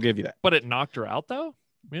 I'll give you that. But it knocked her out though.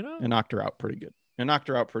 It knocked her out pretty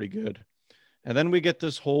good. And then we get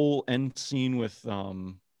this whole end scene with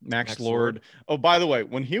Max Lord. Oh, by the way,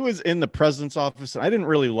 when he was in the president's office, I didn't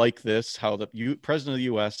really like this, how the president of the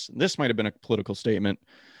U.S., this might have been a political statement,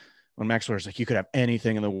 when Max Lord's like, you could have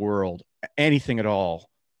anything in the world, anything at all,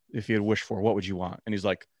 if you had wished for, what would you want? And he's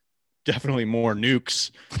like, definitely more nukes.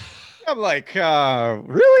 I'm like,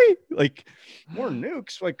 really? Like, more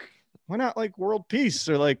nukes? Like, why not like world peace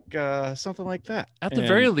or like something like that? At the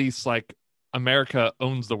very least, like, America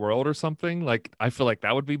owns the world or something. Like, I feel like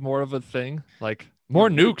that would be more of a thing. Like, more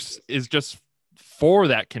nukes is just for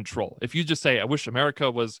that control. If you just say, I wish America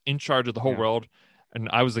was in charge of the whole world and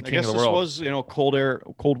I was the king of the world. This was,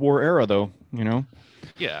 Cold War era though,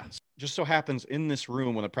 Yeah. Just so happens in this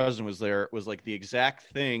room when the president was there, it was like the exact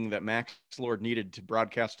thing that Max Lord needed to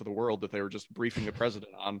broadcast to the world that they were just briefing the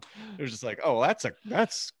president on. It was just like, oh,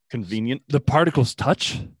 that's convenient. The particles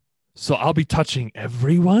touch, so I'll be touching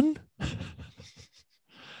everyone.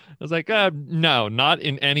 I was like, no, not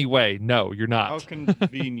in any way. No, you're not. How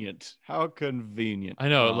convenient. How convenient. I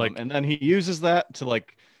know. And then he uses that to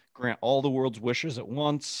like grant all the world's wishes at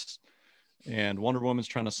once. And Wonder Woman's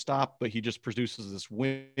trying to stop, but he just produces this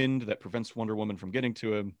wind that prevents Wonder Woman from getting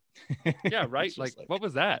to him. Yeah, right. like, what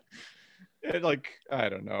was that? I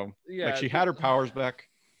don't know. Yeah, like, she had her powers back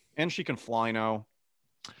and she can fly now.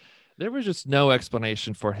 There was just no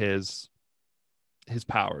explanation for his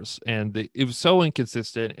powers, and it was so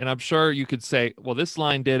inconsistent. And I'm sure you could say, well, this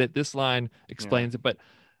line did it, this line explains it, but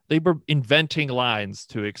they were inventing lines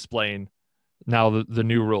to explain now the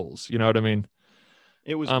new rules. You know what I mean?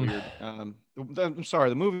 It was weird. I'm sorry,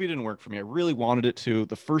 the movie didn't work for me. I really wanted it to.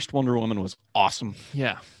 The first Wonder Woman was awesome.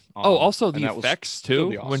 Yeah. Also the effects too,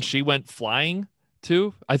 really awesome. When she went flying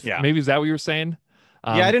too. Maybe is that what you were saying?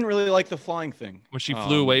 I didn't really like the flying thing when she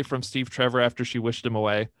flew away from Steve Trevor after she wished him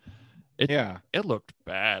away. It looked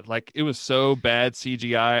bad. Like it was so bad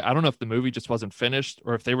CGI. I don't know if the movie just wasn't finished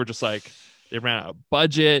or if they were just like they ran out of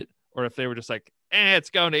budget or if they were just like, it's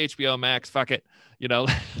going to HBO Max. Fuck it. You know?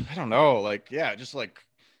 I don't know. Like, yeah, just like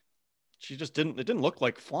she just didn't. It didn't look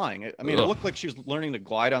like flying. It looked like she was learning to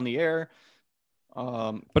glide on the air.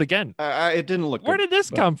 But again, it didn't look. Where good, did this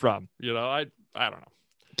come from? You know, I don't know.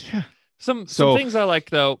 Yeah. Some things I like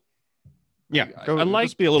though. Yeah, I like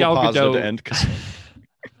just be a little Gal positive Gadot. to end because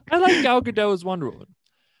I like Gal Gadot as Wonder Woman.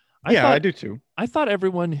 I do too. I thought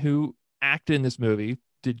everyone who acted in this movie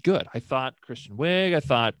did good. I thought Kristen Wiig. I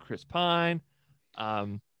thought Chris Pine.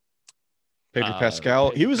 Pedro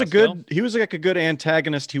Pascal. He was like a good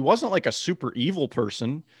antagonist. He wasn't like a super evil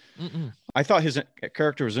person. Mm-mm. I thought his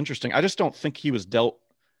character was interesting. I just don't think he was dealt.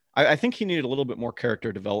 I think he needed a little bit more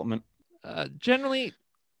character development. Generally,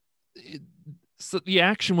 so the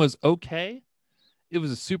action was okay. It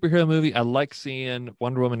was a superhero movie. I like seeing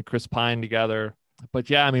Wonder Woman and Chris Pine together. But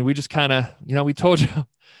yeah, I mean, we just kind of, we told you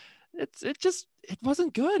it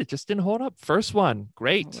wasn't good. It just didn't hold up. First one,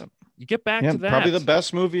 great. You get back to that. Probably the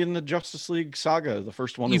best movie in the Justice League saga, the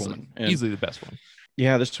first Wonder Woman. Easily the best one.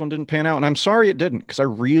 Yeah, this one didn't pan out. And I'm sorry it didn't, because I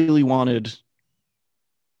really wanted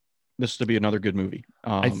this to be another good movie.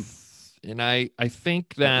 I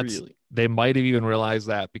think that they might have even realized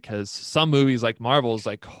that because some movies like Marvel's,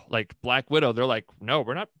 like Black Widow, they're like, no,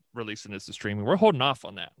 we're not releasing this to streaming. We're holding off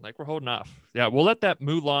on that. Like, we're holding off. Yeah, we'll let that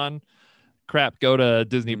Mulan crap go to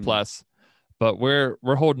Disney Plus, but we're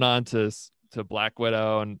holding on to Black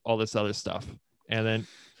Widow and all this other stuff. And then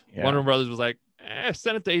Warner Brothers was like,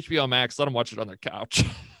 send it to HBO Max. Let them watch it on their couch.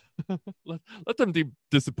 let them be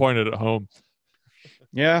disappointed at home.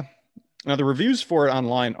 Yeah. Now, the reviews for it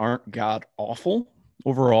online aren't god awful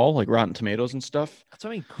overall, like Rotten Tomatoes and stuff. That's what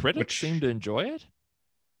I mean. Critics seem to enjoy it.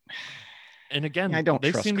 And again,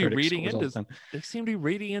 they seem to be reading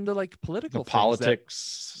into like political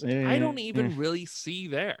politics. I don't even really see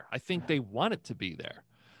there. I think they want it to be there.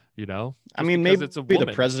 I mean, maybe it's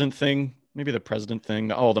the president thing. Maybe the president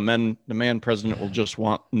thing. Oh, the man president will just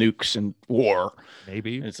want nukes and war.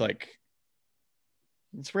 Maybe it's like,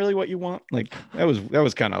 it's really what you want. Like that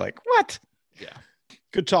was kind of like, what? Yeah.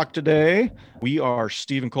 Good talk today. We are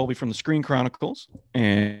Steve and Colby from the Screen Chronicles,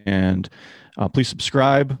 and please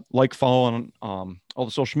subscribe, follow on all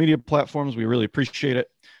the social media platforms. We really appreciate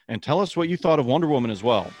it. And tell us what you thought of Wonder Woman as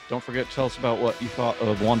well. Don't forget to tell us about what you thought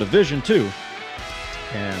of WandaVision too.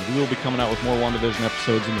 And we will be coming out with more WandaVision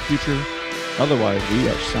episodes in the future. Otherwise, we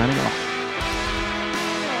are signing off.